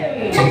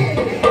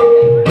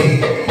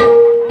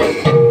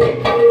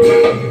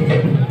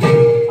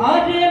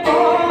 আৰে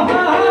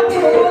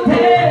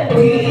মহাক্ৰোধে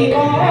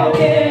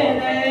জীবকে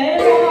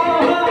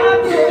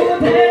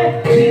মহাক্ৰোধে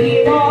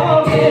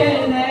জীবকে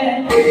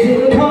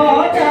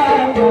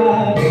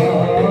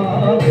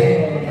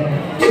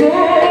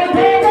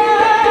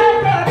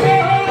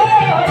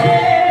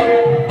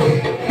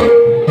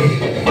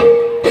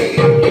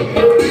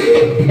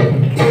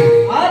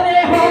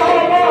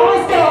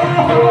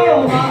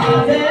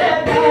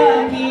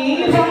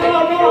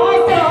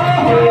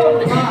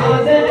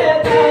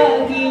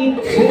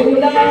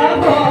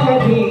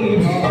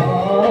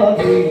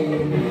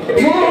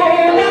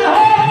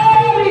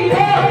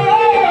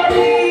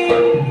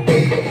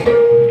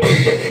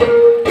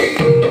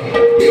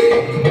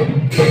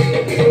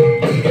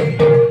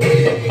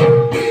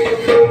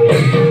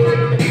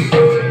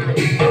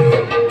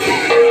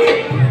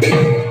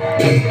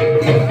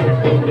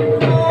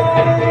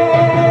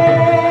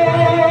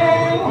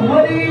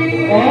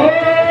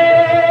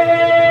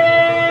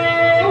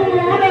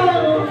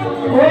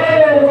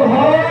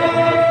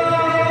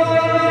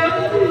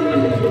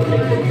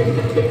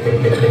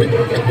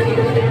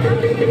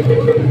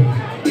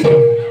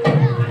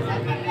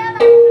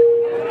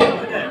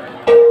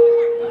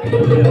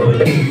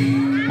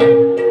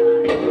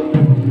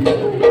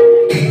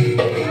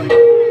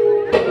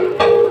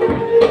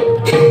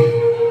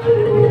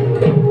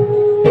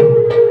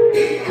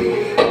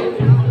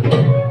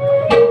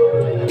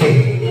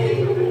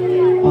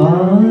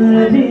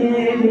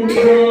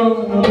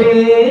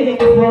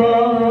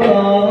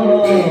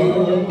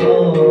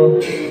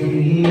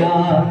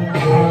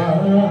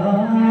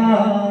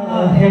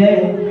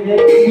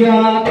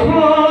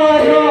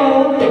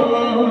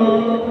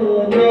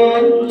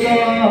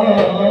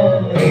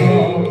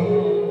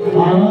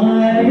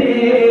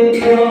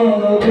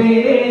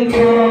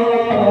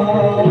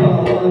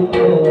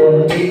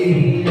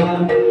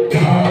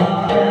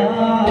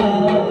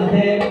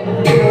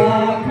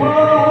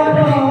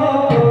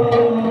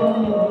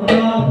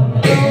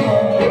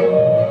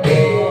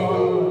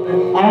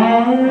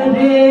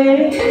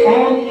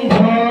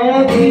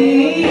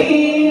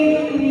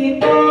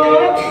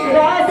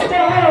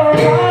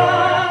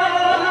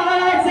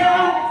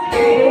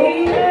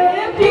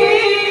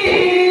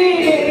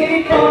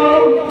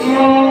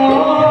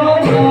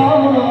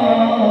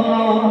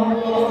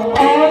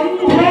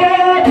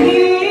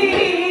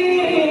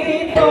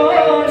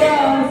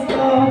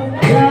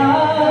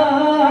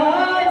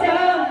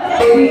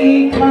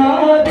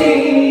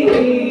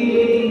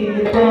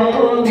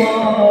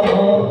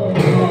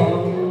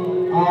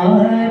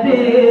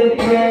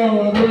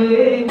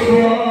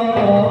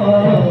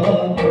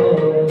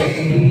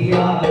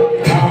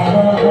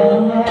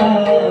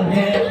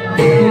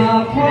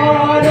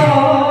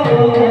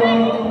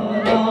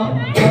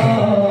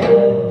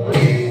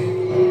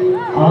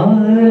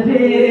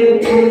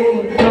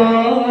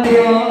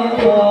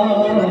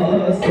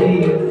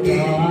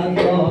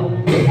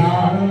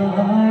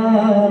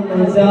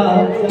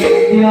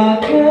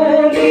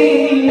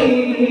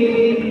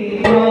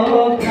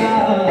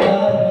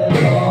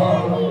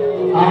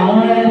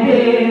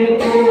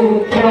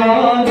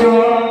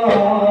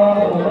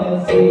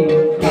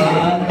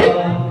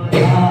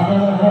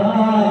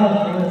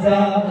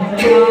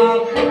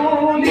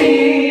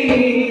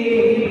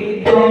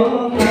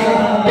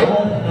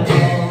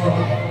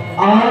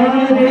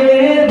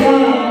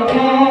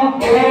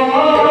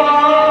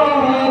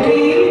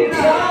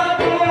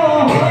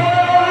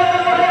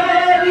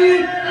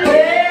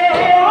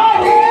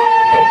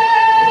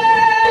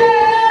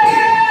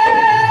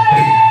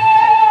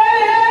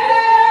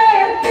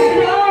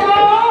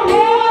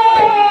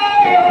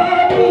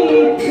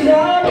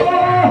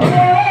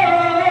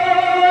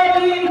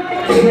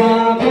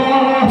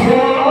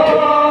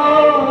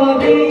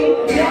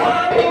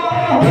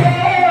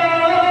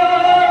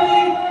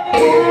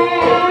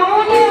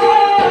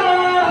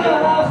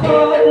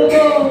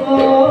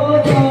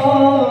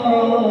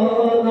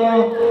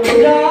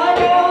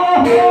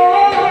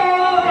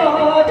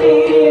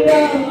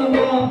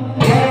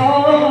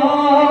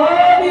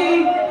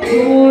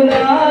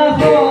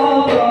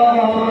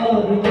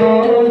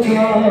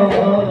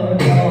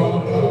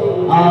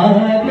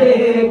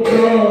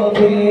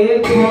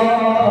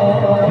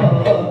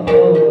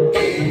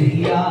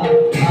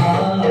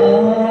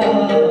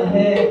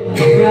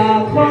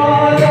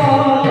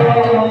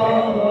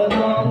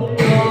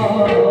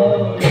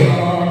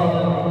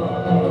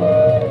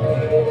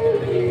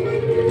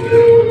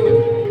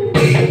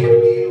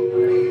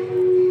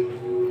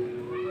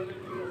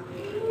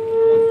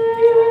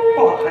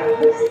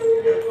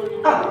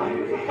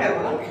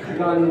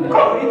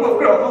কৰিব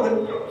গ্ৰহণ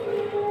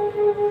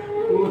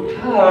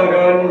উঠা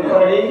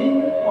গান্ধাৰী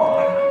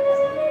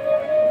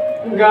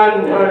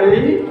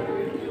গান্ধাৰী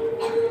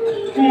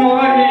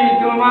মই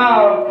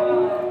তোমাক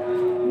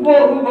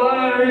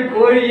বহুবাৰ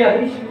কৈ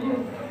আহিছোঁ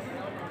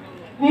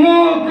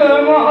মোক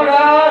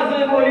মহাৰাজ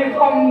বুলি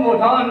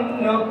সম্বোধন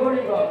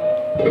নকৰিবা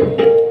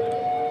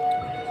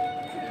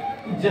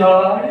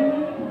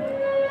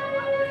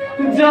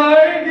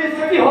যাৰ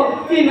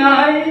দৃষ্টিশক্তি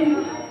নাই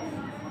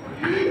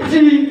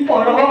যি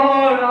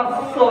পৰৰ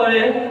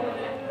আশ্ৰয়ে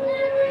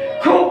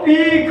খপি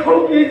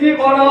খপি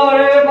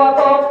জীৱনৰে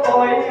বাটত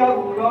হয়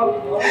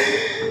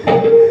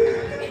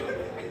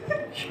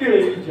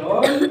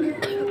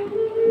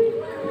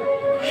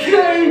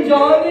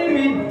সেইজন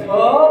বৃদ্ধ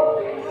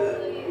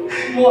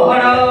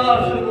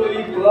মহাৰাজ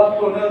বুলি কোৱা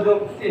কোনো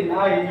যুক্তি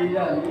নাই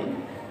জানি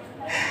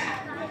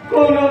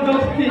কোনো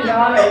যুক্তি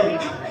নাই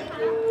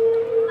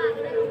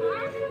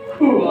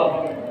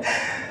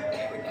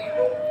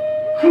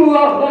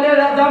খুয়া হলে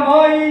রাজা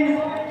মই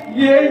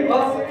এই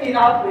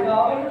হস্তিনাপুর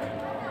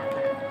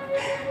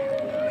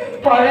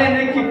পারে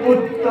নাকি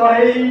পুত্র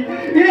এই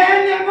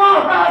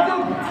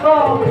মহাযুদ্ধ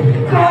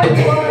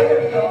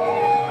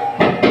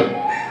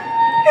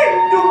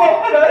কিন্তু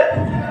মহারাজ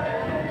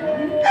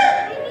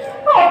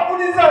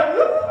আপুনি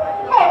জানো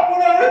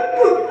আপোনাৰ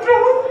পুত্ৰ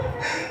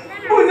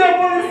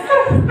বুজাবলৈ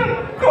চেষ্টা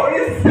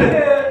কৰিছে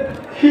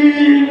কি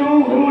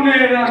নুশুনে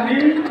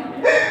ৰাণী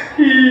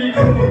কি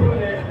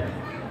নুশুনে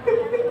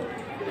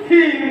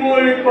কি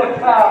মোৰ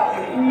কথা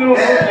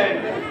নুশুনে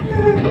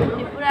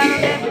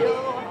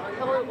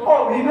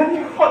অভিমানী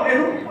সদেহ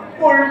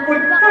মোৰ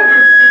পুত্ৰ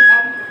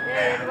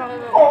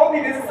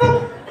অবিশ্বাস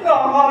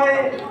নহয়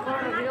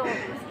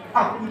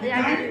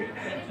আপোনাৰ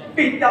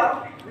পিতা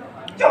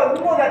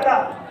জন্মদাতা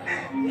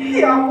সি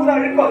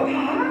আপোনাৰ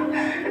কথা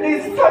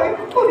নিশ্চয়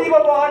শুনিব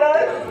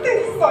মহাৰাজ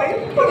নিশ্চয়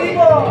শুনিব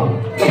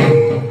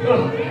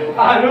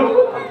আৰু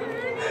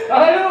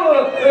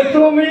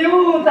তুমিও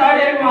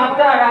তাৰে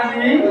মাতা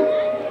ৰাণী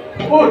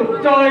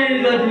পুত্ৰই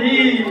যদি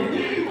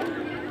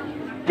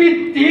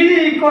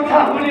পিতৃৰ কথা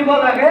শুনিব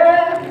লাগে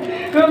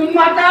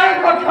মাতাৰ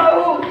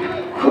কথাও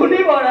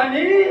শুনিব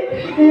ৰাণী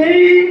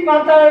এই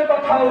মাতাৰ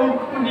কথাও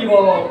শুনিব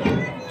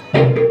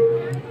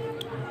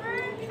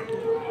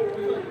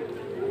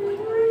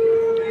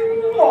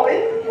মই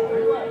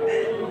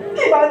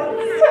কিমান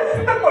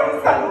চেষ্টা কৰি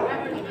চালো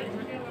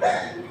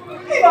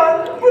কিমান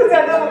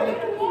বুজালো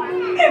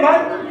কিমান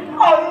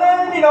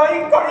অন্যায় বিনয়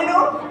কৰিলো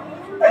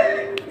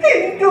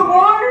কিন্তু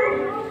মোৰ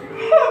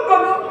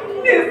সকলো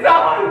নিচা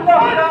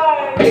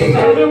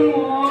আৰু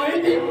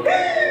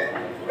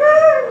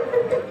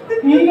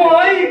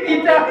মই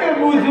কিতাপে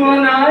বুজোৱা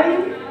নাই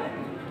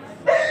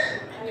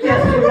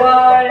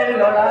কেঁচুৱাই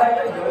লৰাই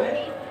ধৰে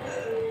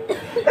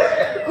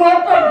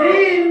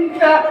কতদিন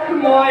তাক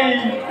মই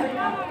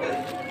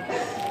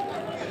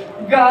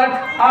গাত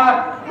হাত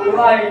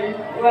খুৱাই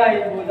খুৱাই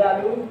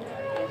বুজালো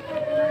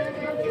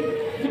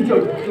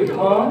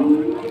যুদ্ধন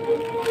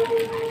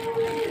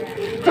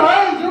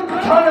তই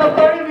যুদ্ধ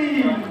নকৰিবি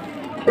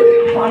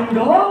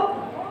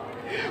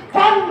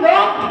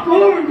পাণ্ডৱ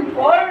তোৰ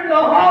পৰ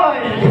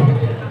নহয়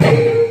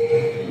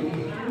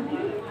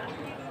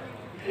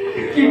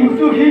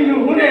কিন্তু সি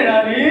নুশুনে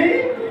ৰাণী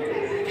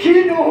সি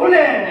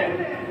নুশুনে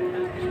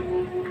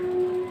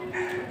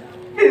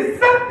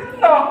বিশ্বাস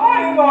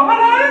নহয়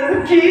মহাৰাজ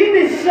কি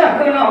বিশ্বাস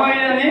নহয়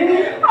ৰাণী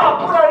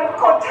আপোনাৰ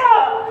কথা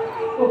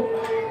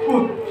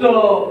পুত্ৰ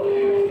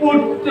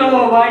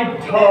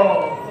বাধ্য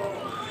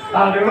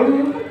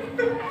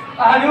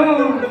আৰু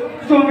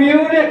তুমিও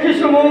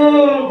দেখিছো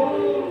মোক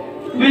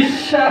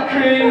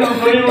বিশ্বাসেই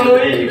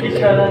নকৰিবলৈ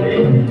বিচাৰানি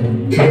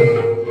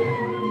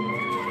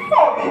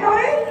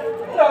অভিনয়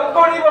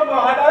নকৰিব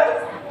মহাৰাজ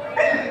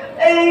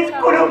এই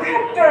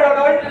কুৰুক্ষেত্ৰৰ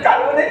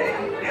কাৰণে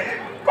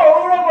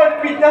কৌৰৱৰ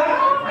পিতা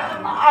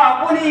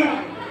আপুনি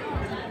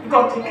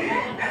গতিকে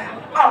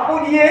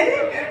আপুনিয়ে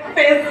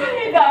বেছি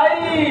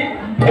দায়ী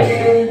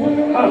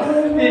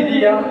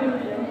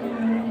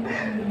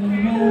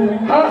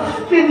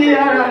শাস্তি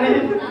দিয়া ৰাণী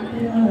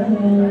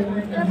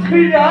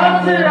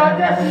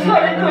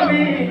ৰাজেশ্বৰী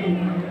তুমি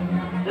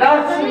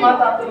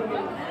ৰাজমাতা তুমি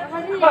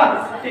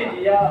শাস্তি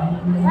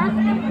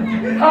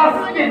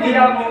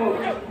দিয়া মোক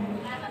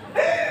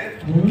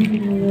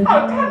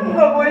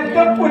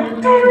 98টা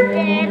পুত্ৰৰ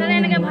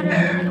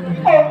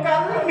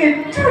অকাল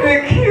মৃত্যু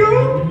দেখিও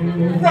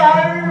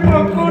যাৰ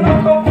কোনো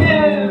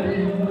কপিল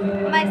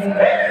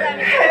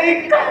সেই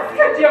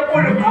কাষেতীয়া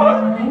পুৰুষ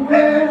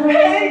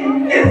সেই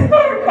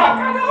ঈশ্বৰ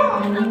পাকানো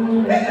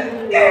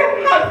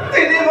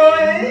শাস্তি দিব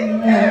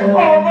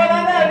অবলা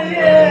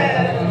নাৰীয়ে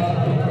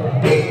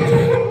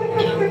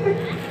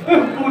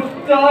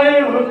পুত্ৰই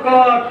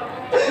ভোকত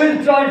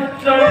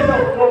জৰ্জৰিত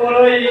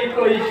হ'বলৈ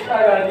কৈছা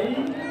ৰাণী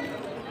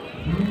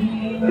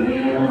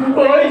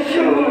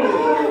কৈছো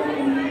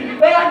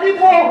আজি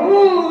বহু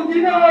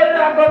দিনৰ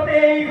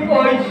আগতেই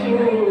কৈছো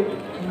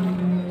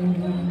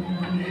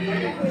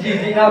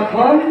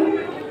যিদিনাখন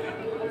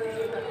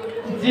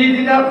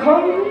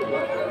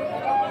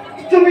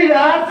তুমি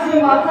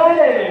ৰাজমাতাই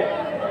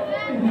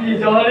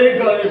নিজৰে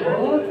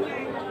গৰ্ভত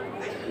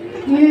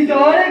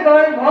নিজৰ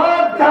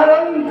গৰ্ভত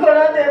ধাৰণ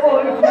কৰা দেৱ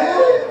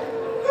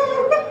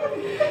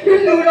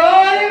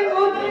দূৰৰ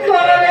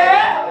উৎসৰে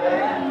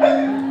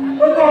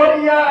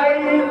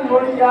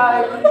মৰিয়াই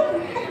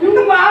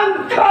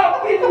মাংস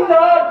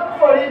পিণ্ডত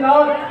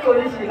পৰিণত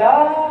কৰিছিলা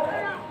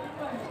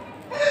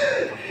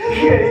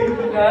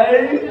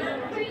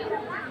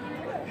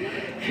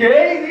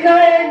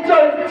সেইদিনাই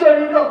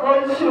জৰ্জৰিত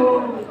হৈছো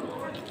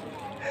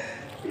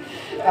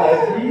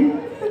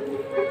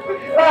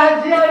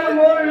আজি আৰু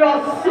মোৰ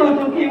ৰস্যু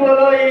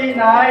টুকিবলৈ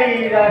নাই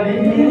ৰাণী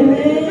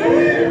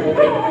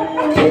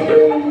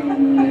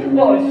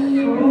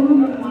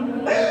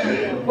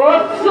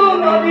বস্যু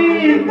নদী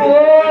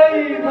বৈ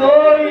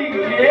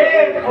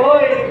শেষ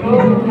হৈ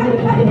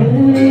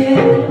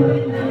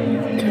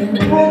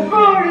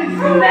বুকুৰ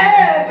স্নেহ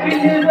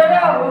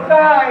পিঠিৰপৰা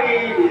শুকাই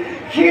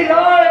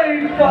শিলৰ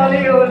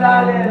তলি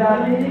ওলালে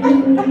ৰাণী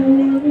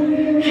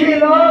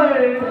শিলৰ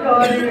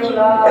তলি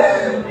ওলালে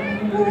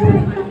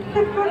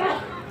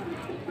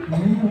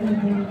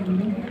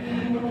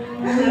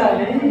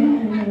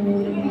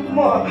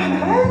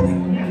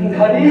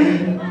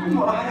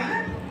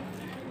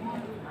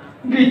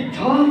বৃদ্ধ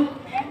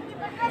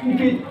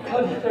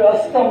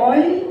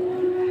ৰাস্তাময়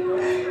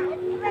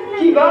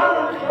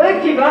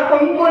কিবা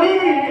কম কৰি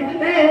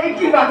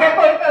কিবাকে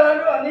কৈ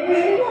পেলালো ৰাণী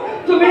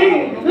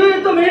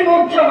তুমি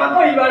মোক ক্ষমা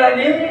কৰিবা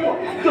ৰাণী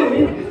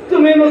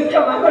তুমি মোক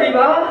ক্ষমা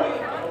কৰিবা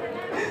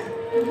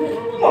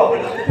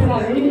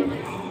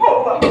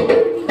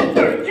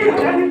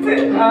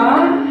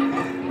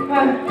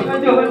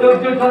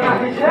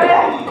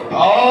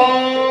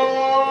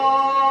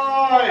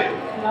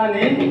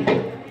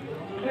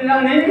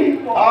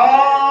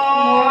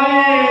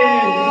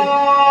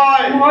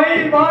মই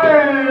বৰ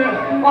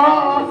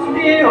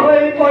অস্থিৰ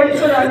হৈ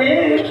পৰিছো ৰাণী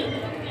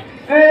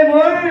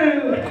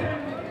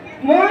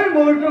মোৰ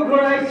মূৰটো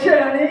ঘূৰাইছে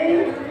ৰাণী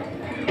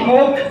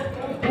মোক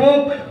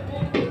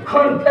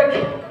খন্তেক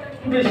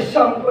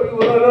বিশ্ৰাম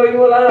কৰিবলৈ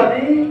বোলা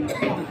ৰাণী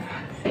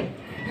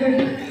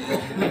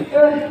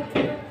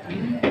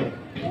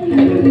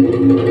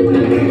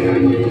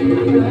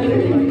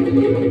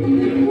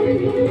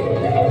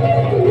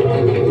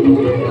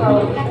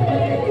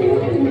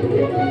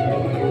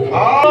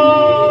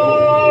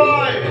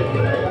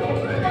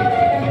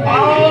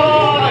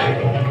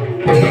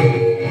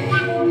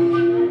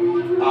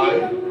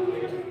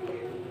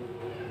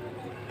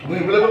তুমি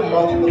এইবিলাকক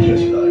মাতি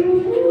পঠিয়াইছিলা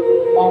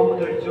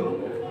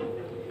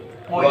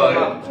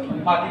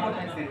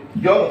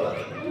কিয়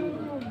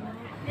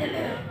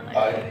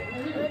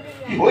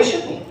কি হৈছে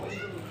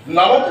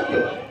নামাতে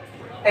কিয়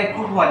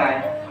একো হোৱা নাই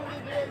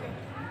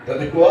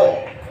তেনেকুৱা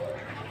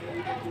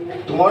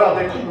তোমাৰ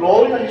আদেশখন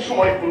লৈ আহিছো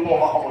মই কোনো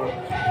মহাসমৰত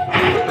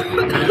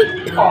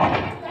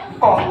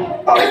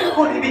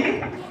শুনিবি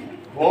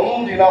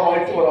কোনদিনা মই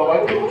তোমাৰ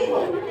অবাধ্য হৈছো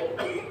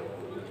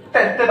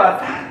তেন্তে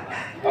বাছা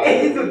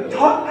এই যুদ্ধ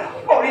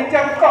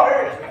পৰিত্যাগ কৰ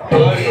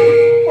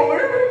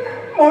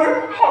মোৰ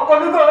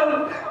সকলো গ'ল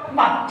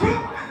মাত্ৰ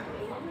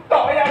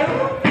তই আৰু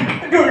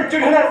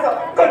দুৰ্যোধন আছ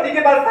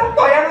গতিকে বাছা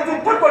তই আৰু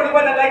যুদ্ধ কৰিব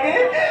নালাগে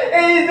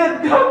এই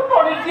যুদ্ধ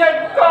পৰিত্যাগ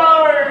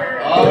কৰ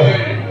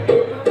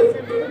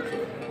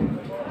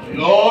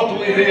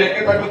তুমি সেই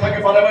একেটা কথাকে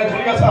বাৰে বাৰে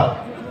ধৰি আছা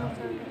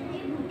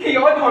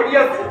কিয় ধৰি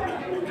আছো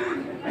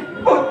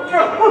পুত্ৰ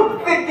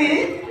শক্তি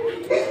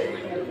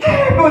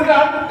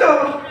বুজাতো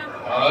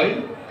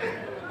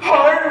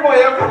হৰ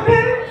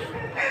বয়সতে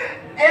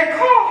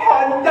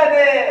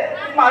সন্তানে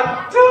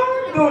মাত্ৰ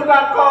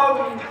দুলাকক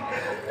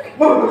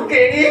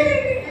বুকেৰি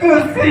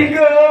গুচি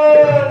গ'ল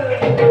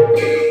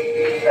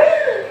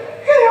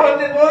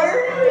সিহঁতে মোৰ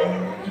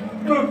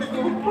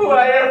বুকু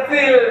খুৱাই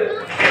আছিল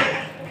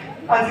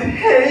আজি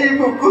সেই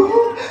বুকু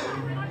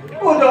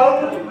উদম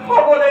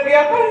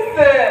হ'বলগীয়া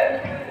হৈছে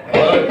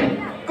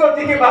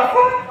গতিকে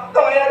বাছা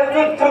তই আৰু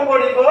যুদ্ধ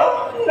কৰিব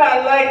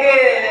নালাগে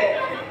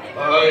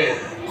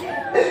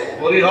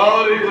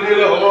পৰিহাৰি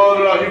কৰিলে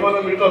সময় আহিবনে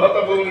মৃত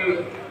হতা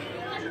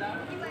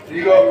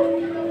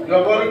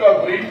জগৰ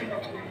কাঘুৰি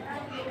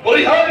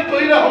পৰিহাৰি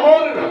কৰিলে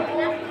সময়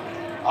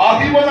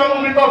আহিব জানো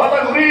মৃত ভাতা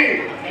ঘূৰি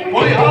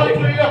পৰিহাৰি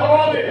কৰিলে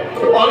সময়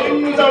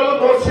অৰিণ জানো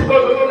বৰ্ষিত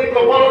জননী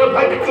কপালৰ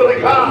ভাগ্য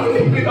দেখা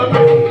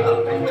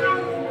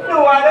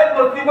নোৱাৰে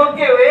বচিব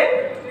কেৱে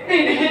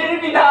বিধিৰ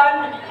বিধান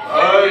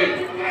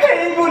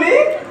সেই বুলি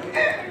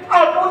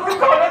আপোন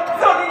ঘৰত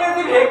চলিলে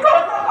যে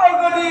ভেকত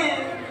অগলি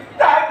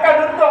তাৰ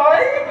কাৰণে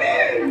তই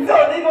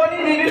চলিবনি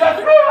নিবিলাক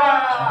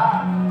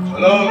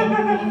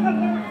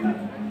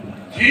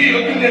যি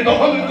অগ্নিয়ে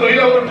দহন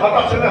কৰিলে মোৰ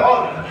ভাতা চেনে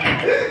হল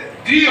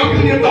যি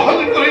অগ্নিয়ে দহন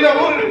কৰিলে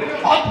মোৰ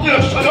আত্মীয়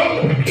স্বজন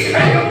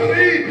সেই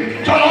অগ্নি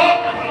জ্বলক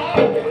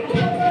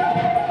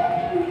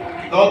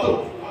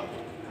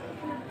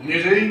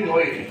নিজেই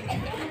মই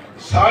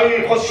চাই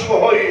ভস্ম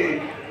হৈ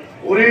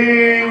উৰি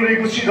উৰি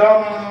গুচি যাম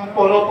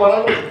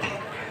পৰপৰালৈ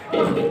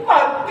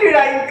মাতৃৰ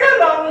আজ্ঞা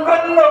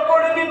লংঘন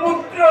নকৰিবি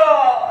পুত্ৰ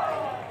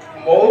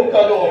মোক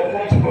আৰু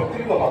অপৰাধ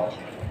নকৰিব মাত্ৰ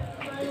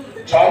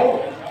জানো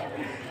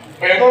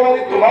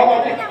বেদবাদী তোমাৰ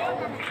মাতি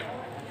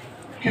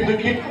কিন্তু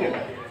কি কৰিবা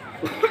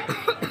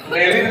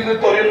মেলি দিলে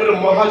তৰিলৰ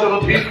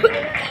মহাজনধি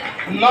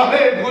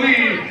নাহে ঘূৰি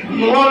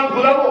নোৱাৰ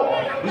ঘূৰাব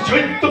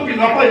যদ্যপি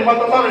নাপায়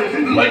মাতা তাৰ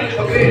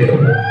লক্ষ্যতে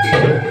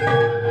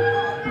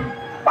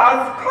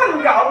 5খন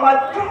গাঁও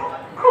মাত্ৰ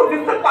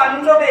খুজিছে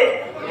পাঞ্জবে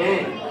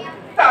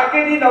তাকে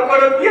দি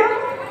নকৰ কিয়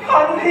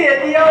সন্ধি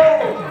এতিয়াও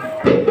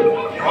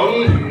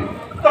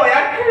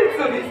তয়া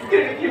খেলিছো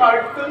নিষ্কিৰ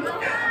কিমাৰটো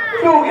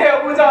দুহে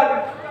অবুজান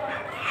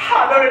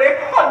সাদৰেৰে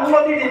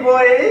সন্মতি দিব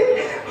এই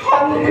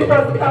সন্ধি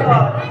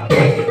প্ৰস্তাৱত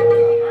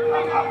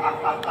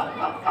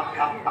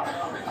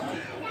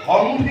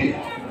সন্ধি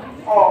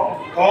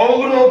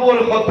কৌৰৱৰ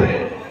সতে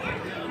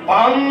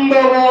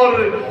পাণ্ডৱৰ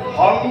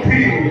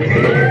সন্ধি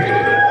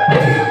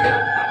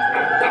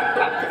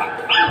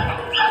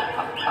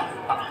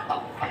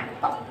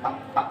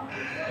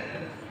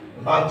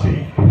আজি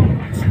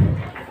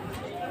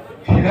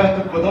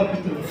সেয়াটো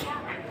কদাপিত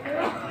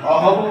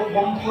নহ'ব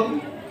মন্থন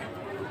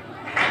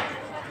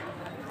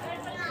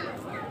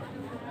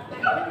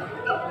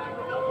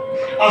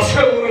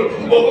আছে মোৰ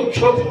বহু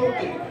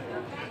ক্ষতি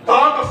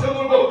তাত আছে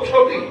মোৰ বহু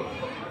ক্ষতি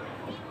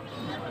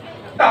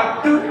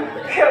তাকতো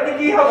ক্ষতি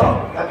কি হ'ব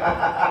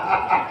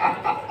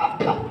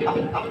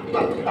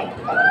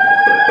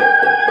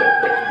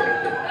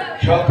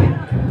ক্ষতি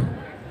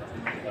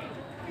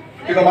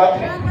কিন্তু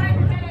মাতৃ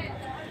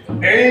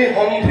এই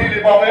সন্ধিৰ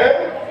বাবে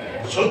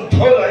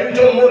যুদ্ধৰ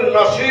আয়োজন মোৰ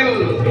নাছিল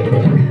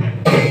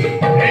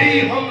এই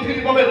সন্ধিৰ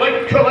বাবে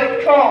লক্ষ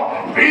লক্ষ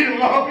বীৰ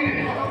মহাবীৰ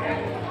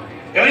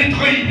এৰি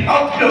থৈ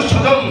আত্মীয়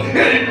স্বজন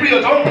এৰি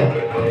প্ৰিয়জন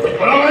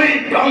প্ৰণয়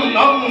প্ৰাণ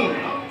নাম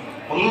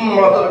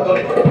উন্মাদৰ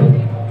কৰি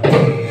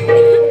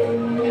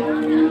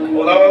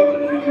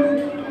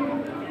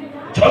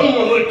জন্ম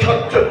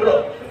নৈক্ষত্ৰপুৰ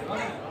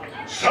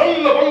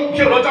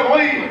চন্দ্ৰবংশীয়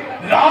ৰজাময়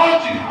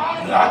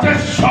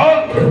ৰাজেশ্বৰ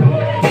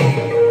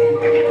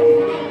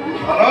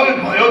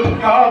ভয়ত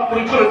কা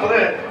পুৰুষৰ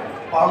দৰে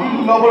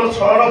পাণ্ডৱৰ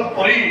চৰণত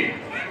পৰি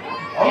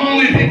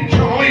অংগী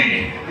ভিক্ষা হৈ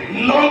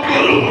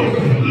নকৰো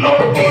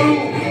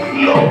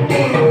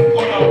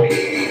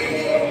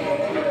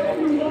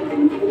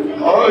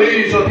হয়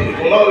যদি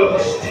সোণৰ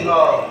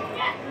হস্তিনা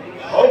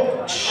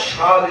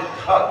শক্তিশালী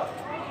খাত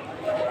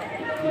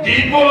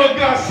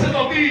দিবলগা আছে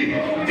নদী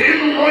দিন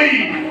মই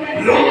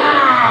লোঙা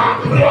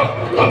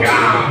লগা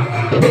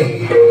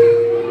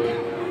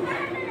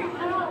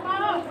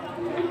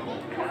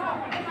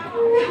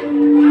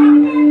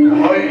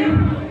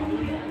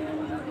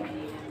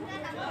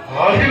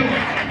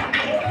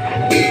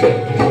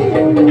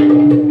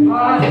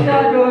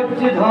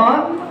ধন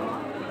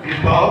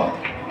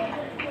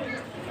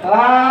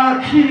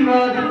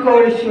আশীর্বাদ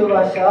কৰিছো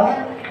বাছা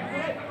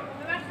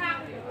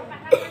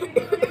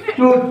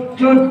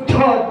যুদ্ধ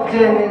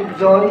যেনে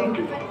জয়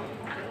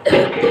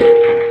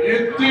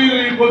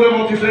এটিৰ পদে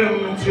মতিছেন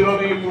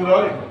চিৰদিন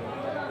মুৰাই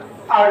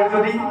আৰু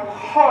যদি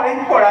হয়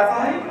পৰা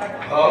যায়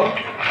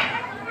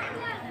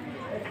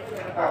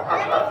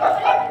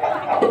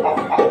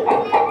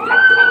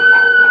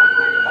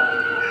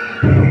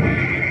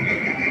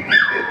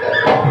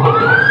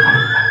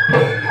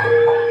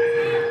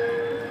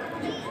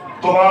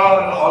তোমাৰ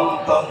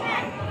সন্তান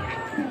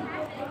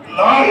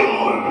নাই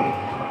মোৰ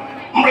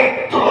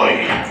মৃত্যুলৈ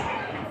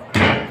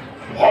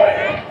হয়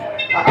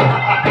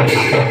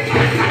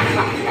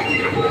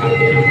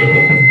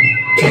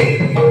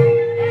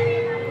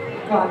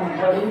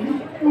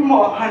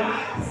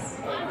মহাৰাজ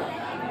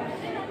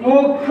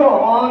মুখ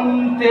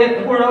অন্তে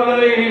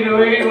পুৰলৈ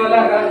লৈ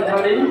গলা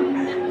গান্ধৰি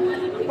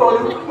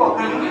পৰুষ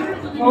পকা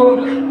মুখ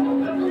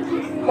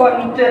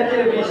অন্তেতে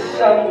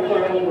বিশ্ৰাম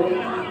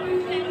কৰোঁ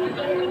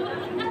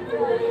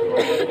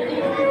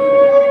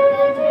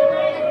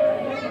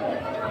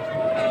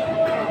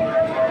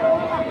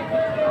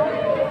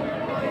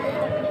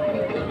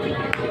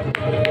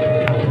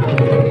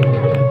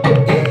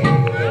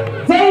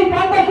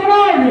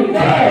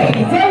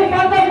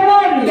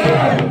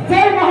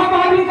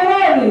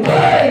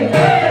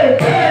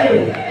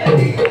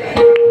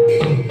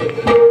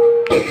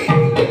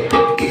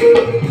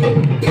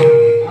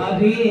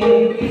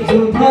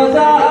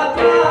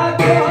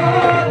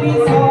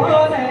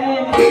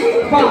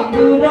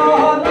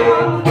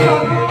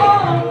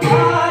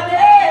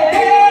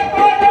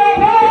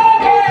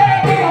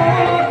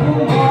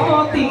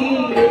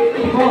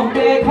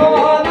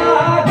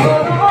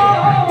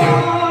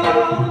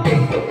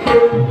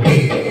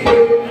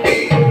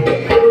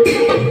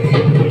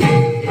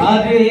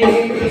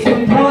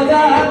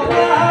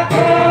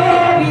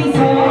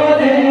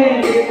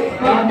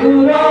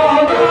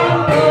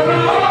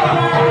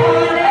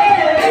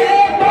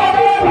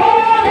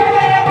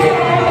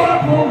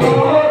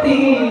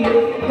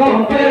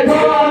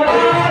Don't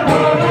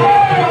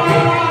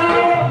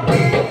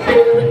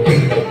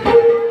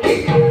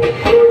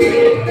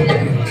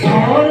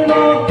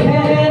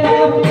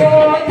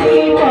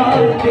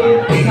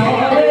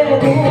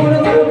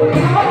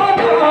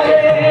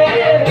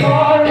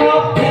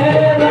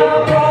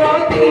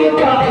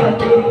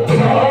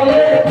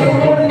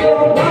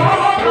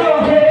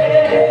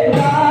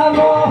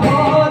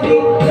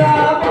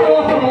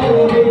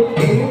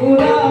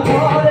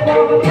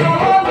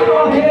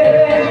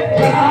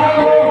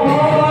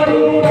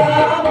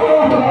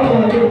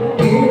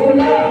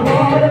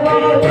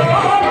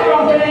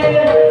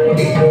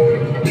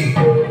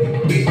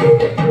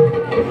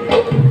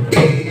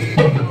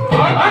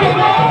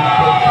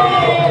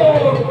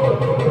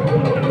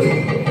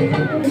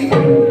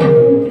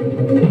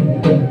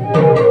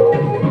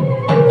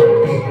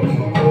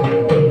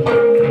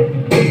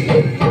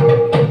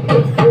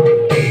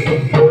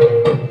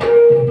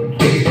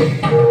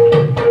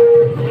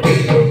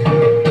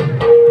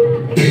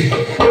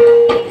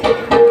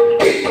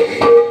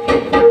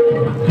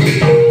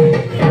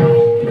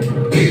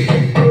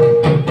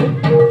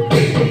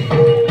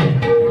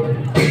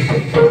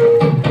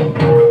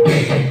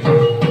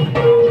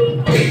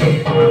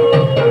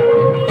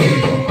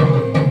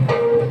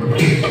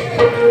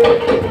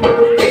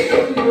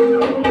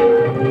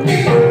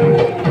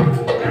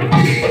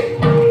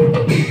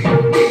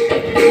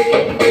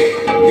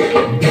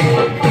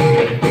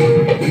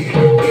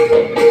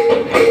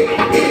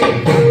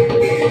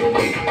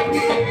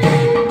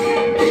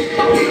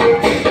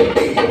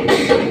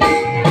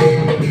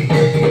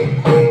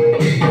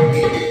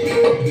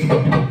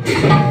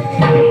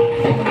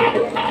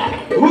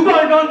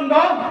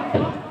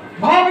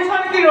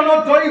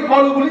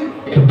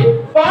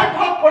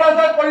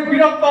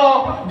বীৰত্ব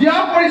দিয়া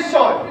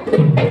পৰিচয়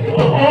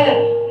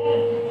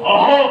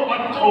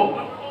পাৰ্থ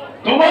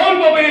তোমাৰ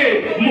বাবে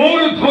মোৰ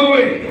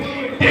ধনুৱে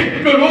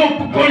তীব্ৰ ৰূপ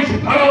কৰিছে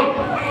ধাৰণ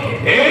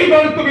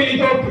এইবাৰ তুমি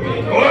নিজক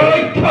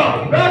ৰক্ষা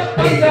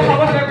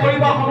সাৱধানে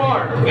কৰিবা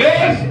সময়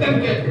বেছ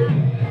তেন্তে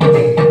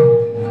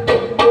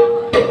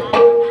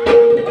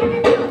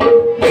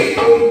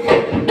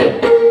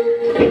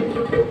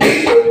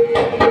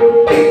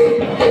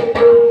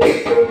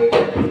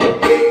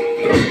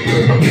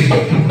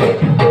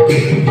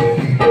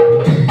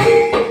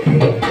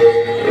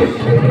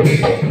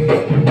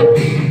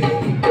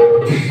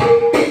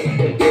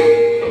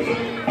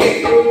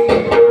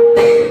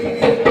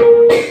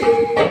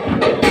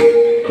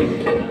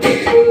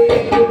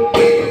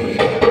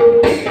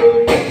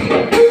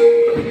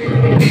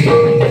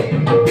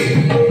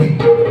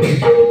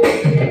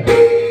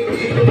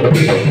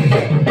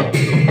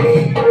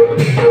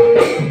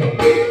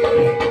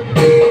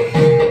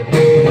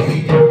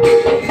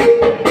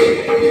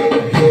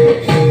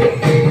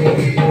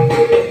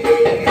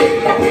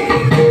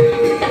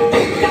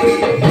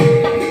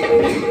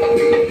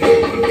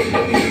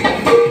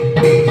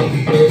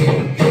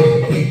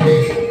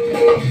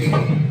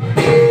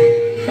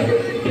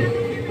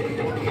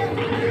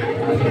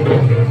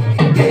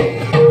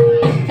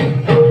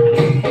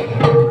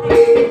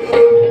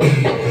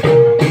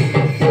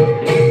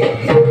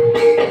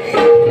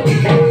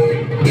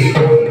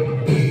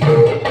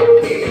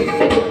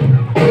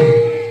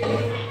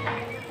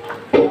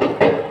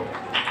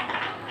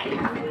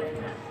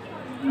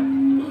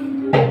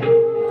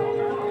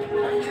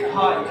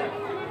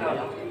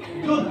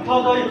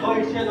যুদ্ধজয়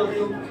হৈছে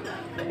যদিও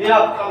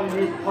ইয়াক আমি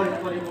নিৰ্ভয়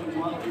কৰিব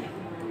নোৱাৰো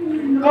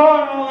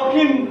কৰ্ণ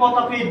অসীম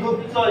প্ৰতাপী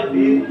দুৰ্জয়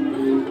বীৰ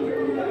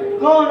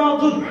কৰ্ণ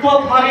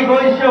যুদ্ধত হাৰি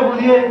গৈছে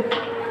বুলিয়ে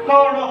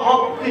কৰ্ণ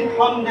শক্তিত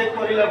সন্দেহ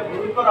কৰিলে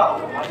ভুল কৰা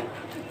হ'ব পাৰে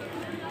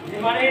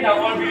যিমানেই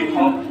ডাঙৰ বীৰ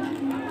হওক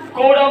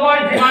কৌৰৱৰ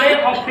যিমানেই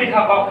শক্তি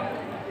থাকক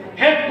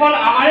শেষ ফল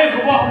আমাৰে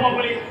শুভ হ'ব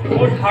বুলি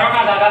মোৰ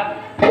ধাৰণা দাদা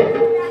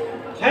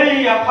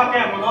সেই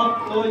আশাকে মনত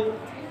লৈ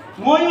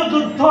ময়ো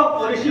যুদ্ধ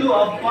কৰিছিলোঁ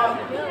আব্বা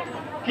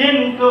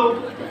কিন্তু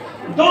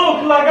দুখ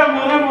লাগে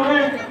মনে মনে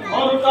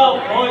মনটা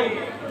ভয়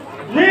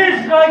নিজ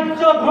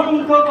ৰাজ্য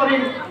ধ্বংস কৰি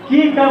কি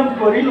কাম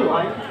কৰিলোঁ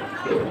ভাই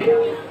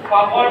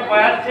পাপৰ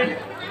প্ৰায়শ্চিত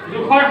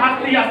দুখৰ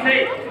শাস্তি আছে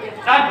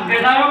তাত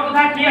বেজাৰৰ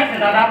কথা কি আছে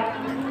দাদা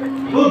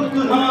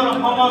দুৰ্যোধনৰ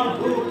সমান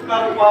দুখ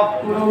আৰু পাপ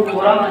কোনো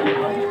কৰা নাই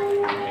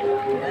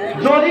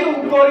যদিও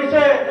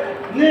কৰিছে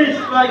নিজ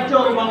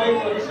ৰাজ্যৰ বাবে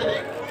কৰিছে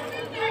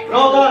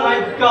ৰজা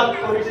ৰাজ্যাত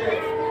কৰিছে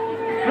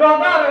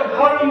ৰজাৰ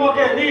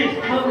ধৰ্মকে নিজ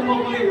ধৰ্ম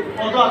বুলি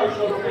প্ৰজাৰ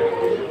স্বৰূপে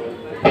কৰিছে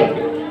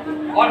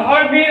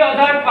অধৰ্মী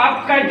ৰজাৰ পাপ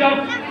কাৰ্যত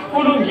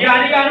কোনো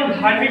জ্ঞানী আৰু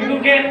ধাৰ্মিক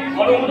লোকে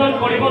অনুমোদন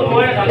কৰিব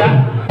নোৱাৰে দাদা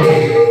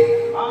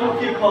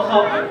আনকি সঁচা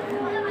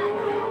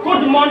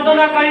কুট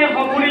মন্ত্ৰণাকাৰী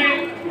সকলে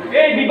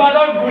এই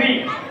বিবাদৰ গুৰি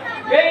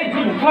এই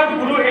যুদ্ধৰ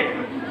পুৰুষে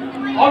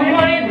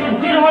অভিমানী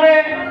দুৰ্যোধনে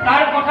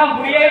তাৰ কথা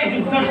শুনিয়ে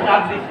যুদ্ধত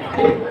জাপ দিছে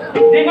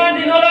যিমান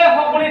দিনলৈ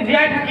সকলে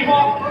জীয়াই থাকিব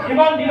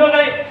সিমান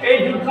দিনলৈ এই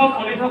যুদ্ধ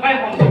চলি থকাই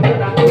সম্ভৱ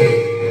দাদা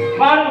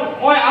বাৰু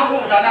মই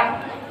আহোঁ দাদা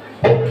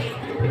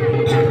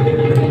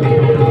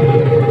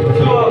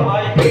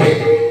ভাই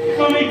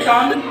তুমি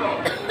কান্ত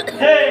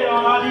হে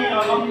অনাদি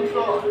অনন্ত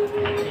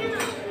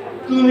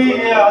তুমি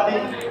হে আদি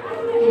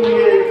তুমি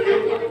হে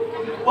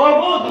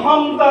অবুধ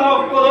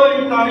সন্তানক কলৈ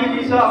টানি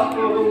দিছা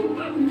প্ৰভু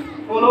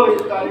কলৈ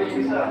টানি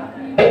দিছা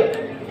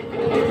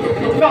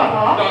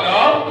দাদা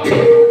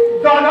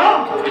দাদা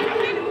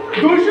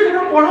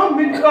দুৰ্যোধনৰ পৰম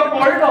মিত্ৰ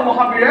কৰ্ণ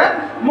মহাবীৰে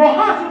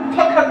মহাযুদ্ধ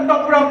ক্ষেত্ৰৰ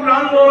পৰা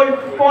প্ৰাণ লৈ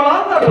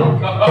পলাল দাদা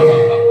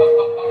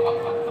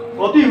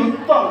অতি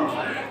উত্তম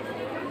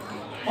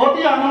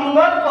অতি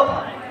আনন্দৰ কথা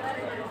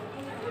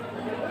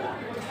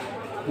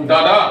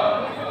দাদা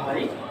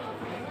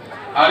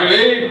আৰু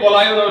এই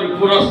পলায়নৰ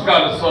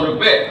পুৰস্কাৰ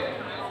স্বৰূপে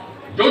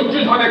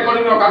দুৰ্যোধনে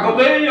কৰ্ণক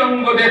আগতেই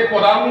অংগদেশ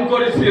প্ৰদান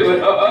কৰিছিল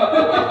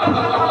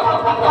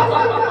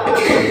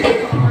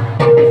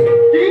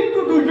কিন্তু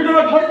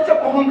দুৰ্যোধনৰ ধৈৰ্য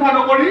প্ৰশংসা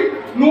নকৰি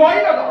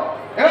নোৱাৰি দাদা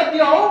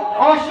এতিয়াও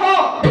আশা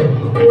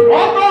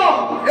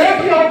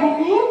এতিয়াও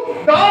বুকু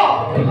দা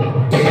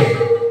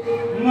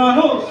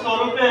মানুহ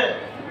স্বৰূপে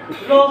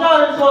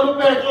ৰজাৰ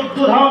স্বৰূপে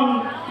দুৰ্যোধন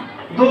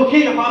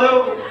দুখী হলেও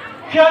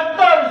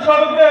ক্ষেত্ৰৰ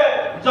স্বৰূপে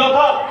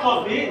যথাৰ্থ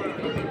বীৰ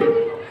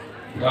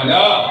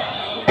দাদা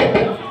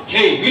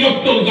সেই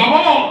বিৰক্ত যাব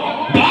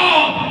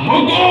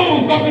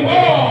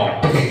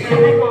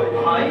এনেকৈ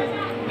ভাই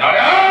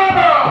দাদা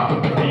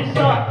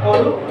বিশ্বাস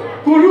কৰোঁ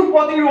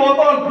কুৰুপতিৰ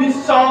অটল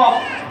বিশ্বাস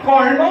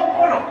কৰ্ণক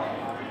কৰক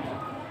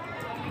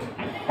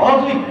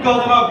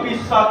অযোগ্যজনক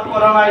বিশ্বাস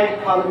কৰা নাই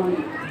খালো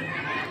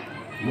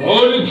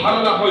মোৰ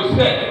ধাৰণা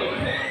হৈছে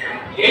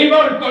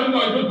এইবাৰ কৰ্ণ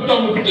যুদ্ধ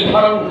মুক্তি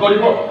ধাৰণ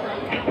কৰিব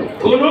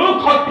কোনো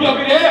ক্ষত্ৰিয়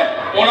বীৰে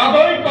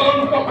পৰাজয়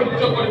কলংক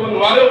সহ্য কৰিব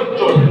নোৱাৰে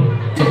উজ্জ্বল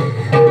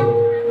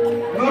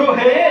গুৰু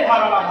সেয়ে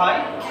ধাৰণা ভাই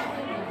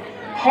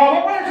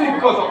সময়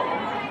যোগ্য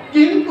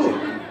কিন্তু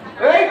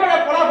এইদৰে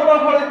ফলাফলৰ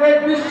ফলে সেই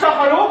বিশ্বাস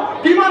আৰু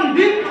কিমান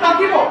দিন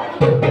থাকিব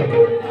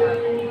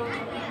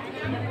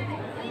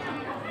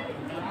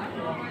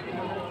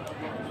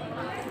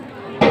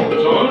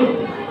অৰ্জুন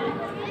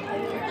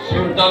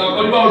চিন্তা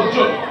নকৰিবা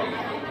অৰ্জুন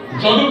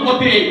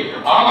যদুপতি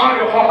আমাৰ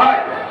সহায়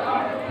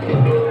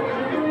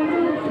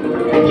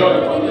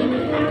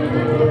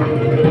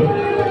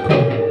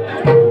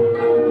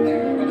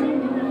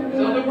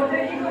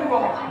যদুপতিয়ে কি কৰিব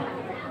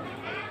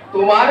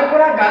তোমাৰ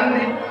পৰা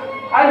গান্ধী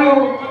আৰু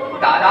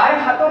দাদাৰ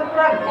হাতৰ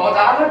পৰা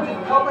গদাৰ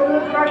যুদ্ধ কৰিব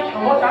পৰা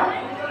ক্ষমতা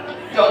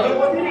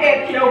যদুপতিৰ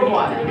এতিয়াও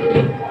হোৱা নাই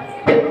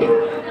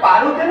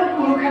পাৰোতেনো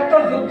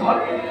কুৰুক্ষেত্ৰৰ যুদ্ধত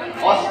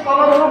অস্ত্ৰ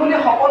নল'ব বুলি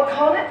শপত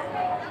খাওঁনে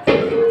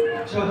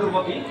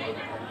যদুপতি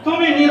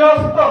তুমি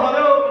নিরস্ত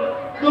হলেও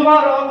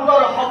তোমার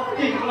অন্তর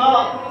শক্তি খানা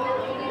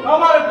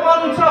আমার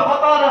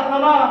পঞ্চভতার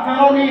হানা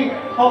হেননি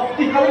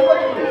শক্তিশালী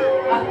করে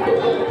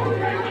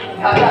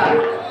দাদা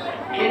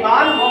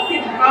ইমান শক্তি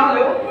থকা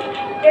হলেও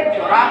এই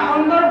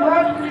জৰাসন্ধৰ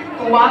ভয়ত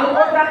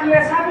তোমালোকৰ তাক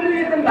নেচা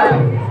বুলিহেঁতেন দাদা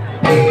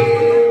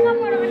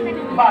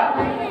বাট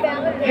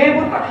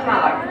সেইবোৰ কথা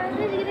নালাগে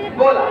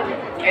ব'লা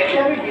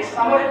এতিয়া আমি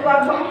বিশ্ৰামৰ হেতু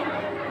আগবাঢ়ো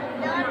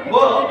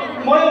বল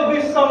ময়ো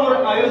বিশ্ৰামেৰ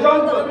আয়োজন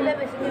কৰি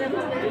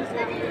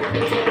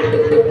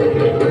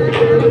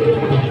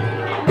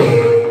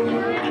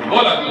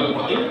বলা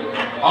যদুপতি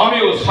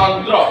আমিও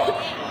শান্দ্ৰ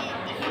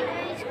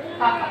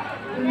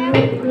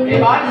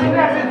এবাৰ চলে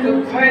আছে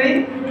যুদ্ধ এৰি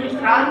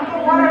শ্ৰান্ত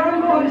হোৱাৰ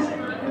আৰম্ভ হৈছে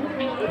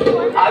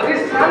আজি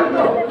শ্ৰান্ত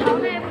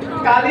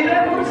কালিলৈ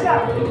মূৰ্ছা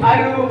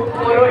আৰু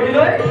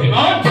পৰহিলৈ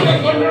ইমান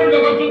কৰ্ণৰ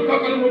লগত যুদ্ধ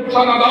কৰিব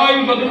ইচ্ছা নাযায়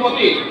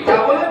যদুপতি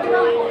যাবলৈ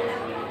কিমান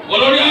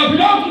বলনীয়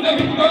অভিলাষিত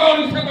বিপুলৰ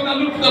চেতনা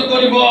লুপ্ত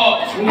কৰিব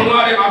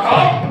নোৱাৰে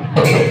মাধৱ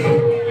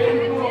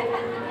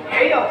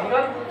এই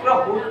অধীনত পুত্ৰ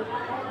ভূত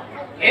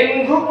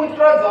হিন্দু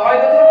পুত্ৰ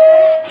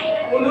জয়দত্ততকৈ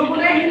কোনো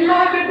গুণে হীন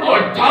নহয়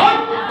অৰ্থাৎ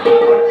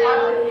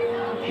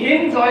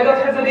হীন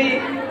জয়দত্তে যদি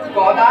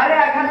গদাৰে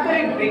আঘাত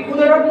কৰি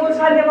বিকুদৰক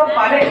মূৰ্ছা দিব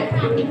পাৰে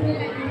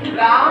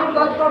ৰাম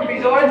দত্ত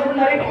বিজয়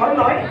ধুন্ধাৰী ঘৰ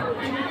নহয়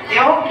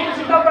তেওঁক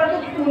মূৰ্ছিত কৰাটো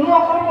কোনো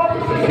অসম্ভৱ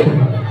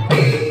নহয়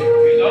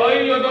বিজয়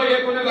অজয়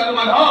কোনে জানো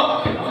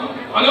মাধৱ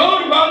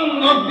অনুৰ্বাং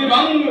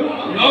নগ্নিবাং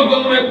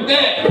নগমৰে পুতে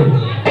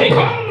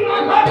এইখন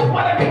আঘাত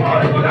পালে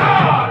বিপদ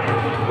গদাৰ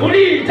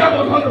উৰি যাব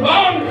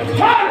ধনবান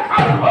খাৰ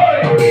খাৰ হৈ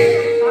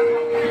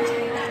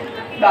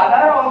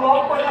দাদাৰ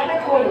অলপ কথাতে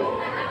ক'লো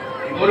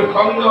মোৰ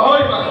খং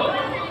নহয় মাধৱ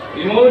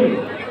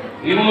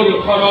ইমোৰ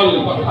সৰল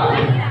কথা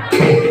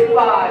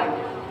বাৰু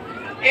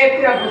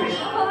এতিয়া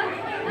বুজিছো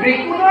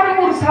বিকুদৰ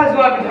মূৰ্ছা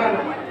যোৱা বিধৰ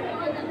নহয়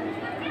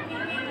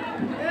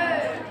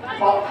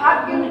কথাত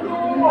কিন্তু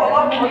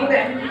অলপ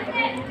সন্দেহ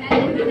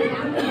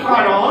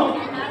কাৰণ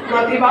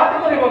প্ৰতিবাদ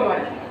কৰিব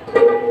নোৱাৰে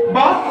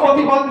বাদ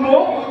প্রতিবাদ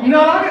মোক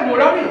নালাগে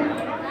মোরারি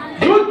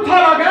যুদ্ধ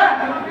লাগে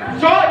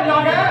জয়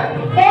লাগে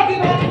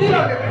প্রতিদ্বন্দ্বী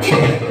লাগে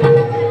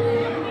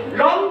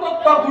রাম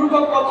দত্ত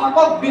দুর্গত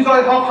থাকত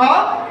বিজয় হখা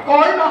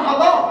কয় না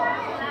হাত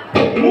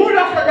মোৰ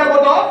আছে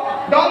দেবদ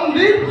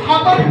দণ্ডী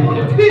হাতৰ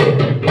মুঠি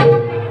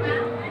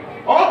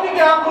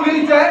অতিকে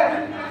আখুলিছে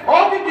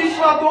অতি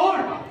বিশ্বাটোৰ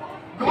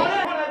ঘৰে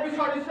ঘৰে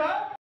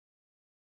বিচাৰিছে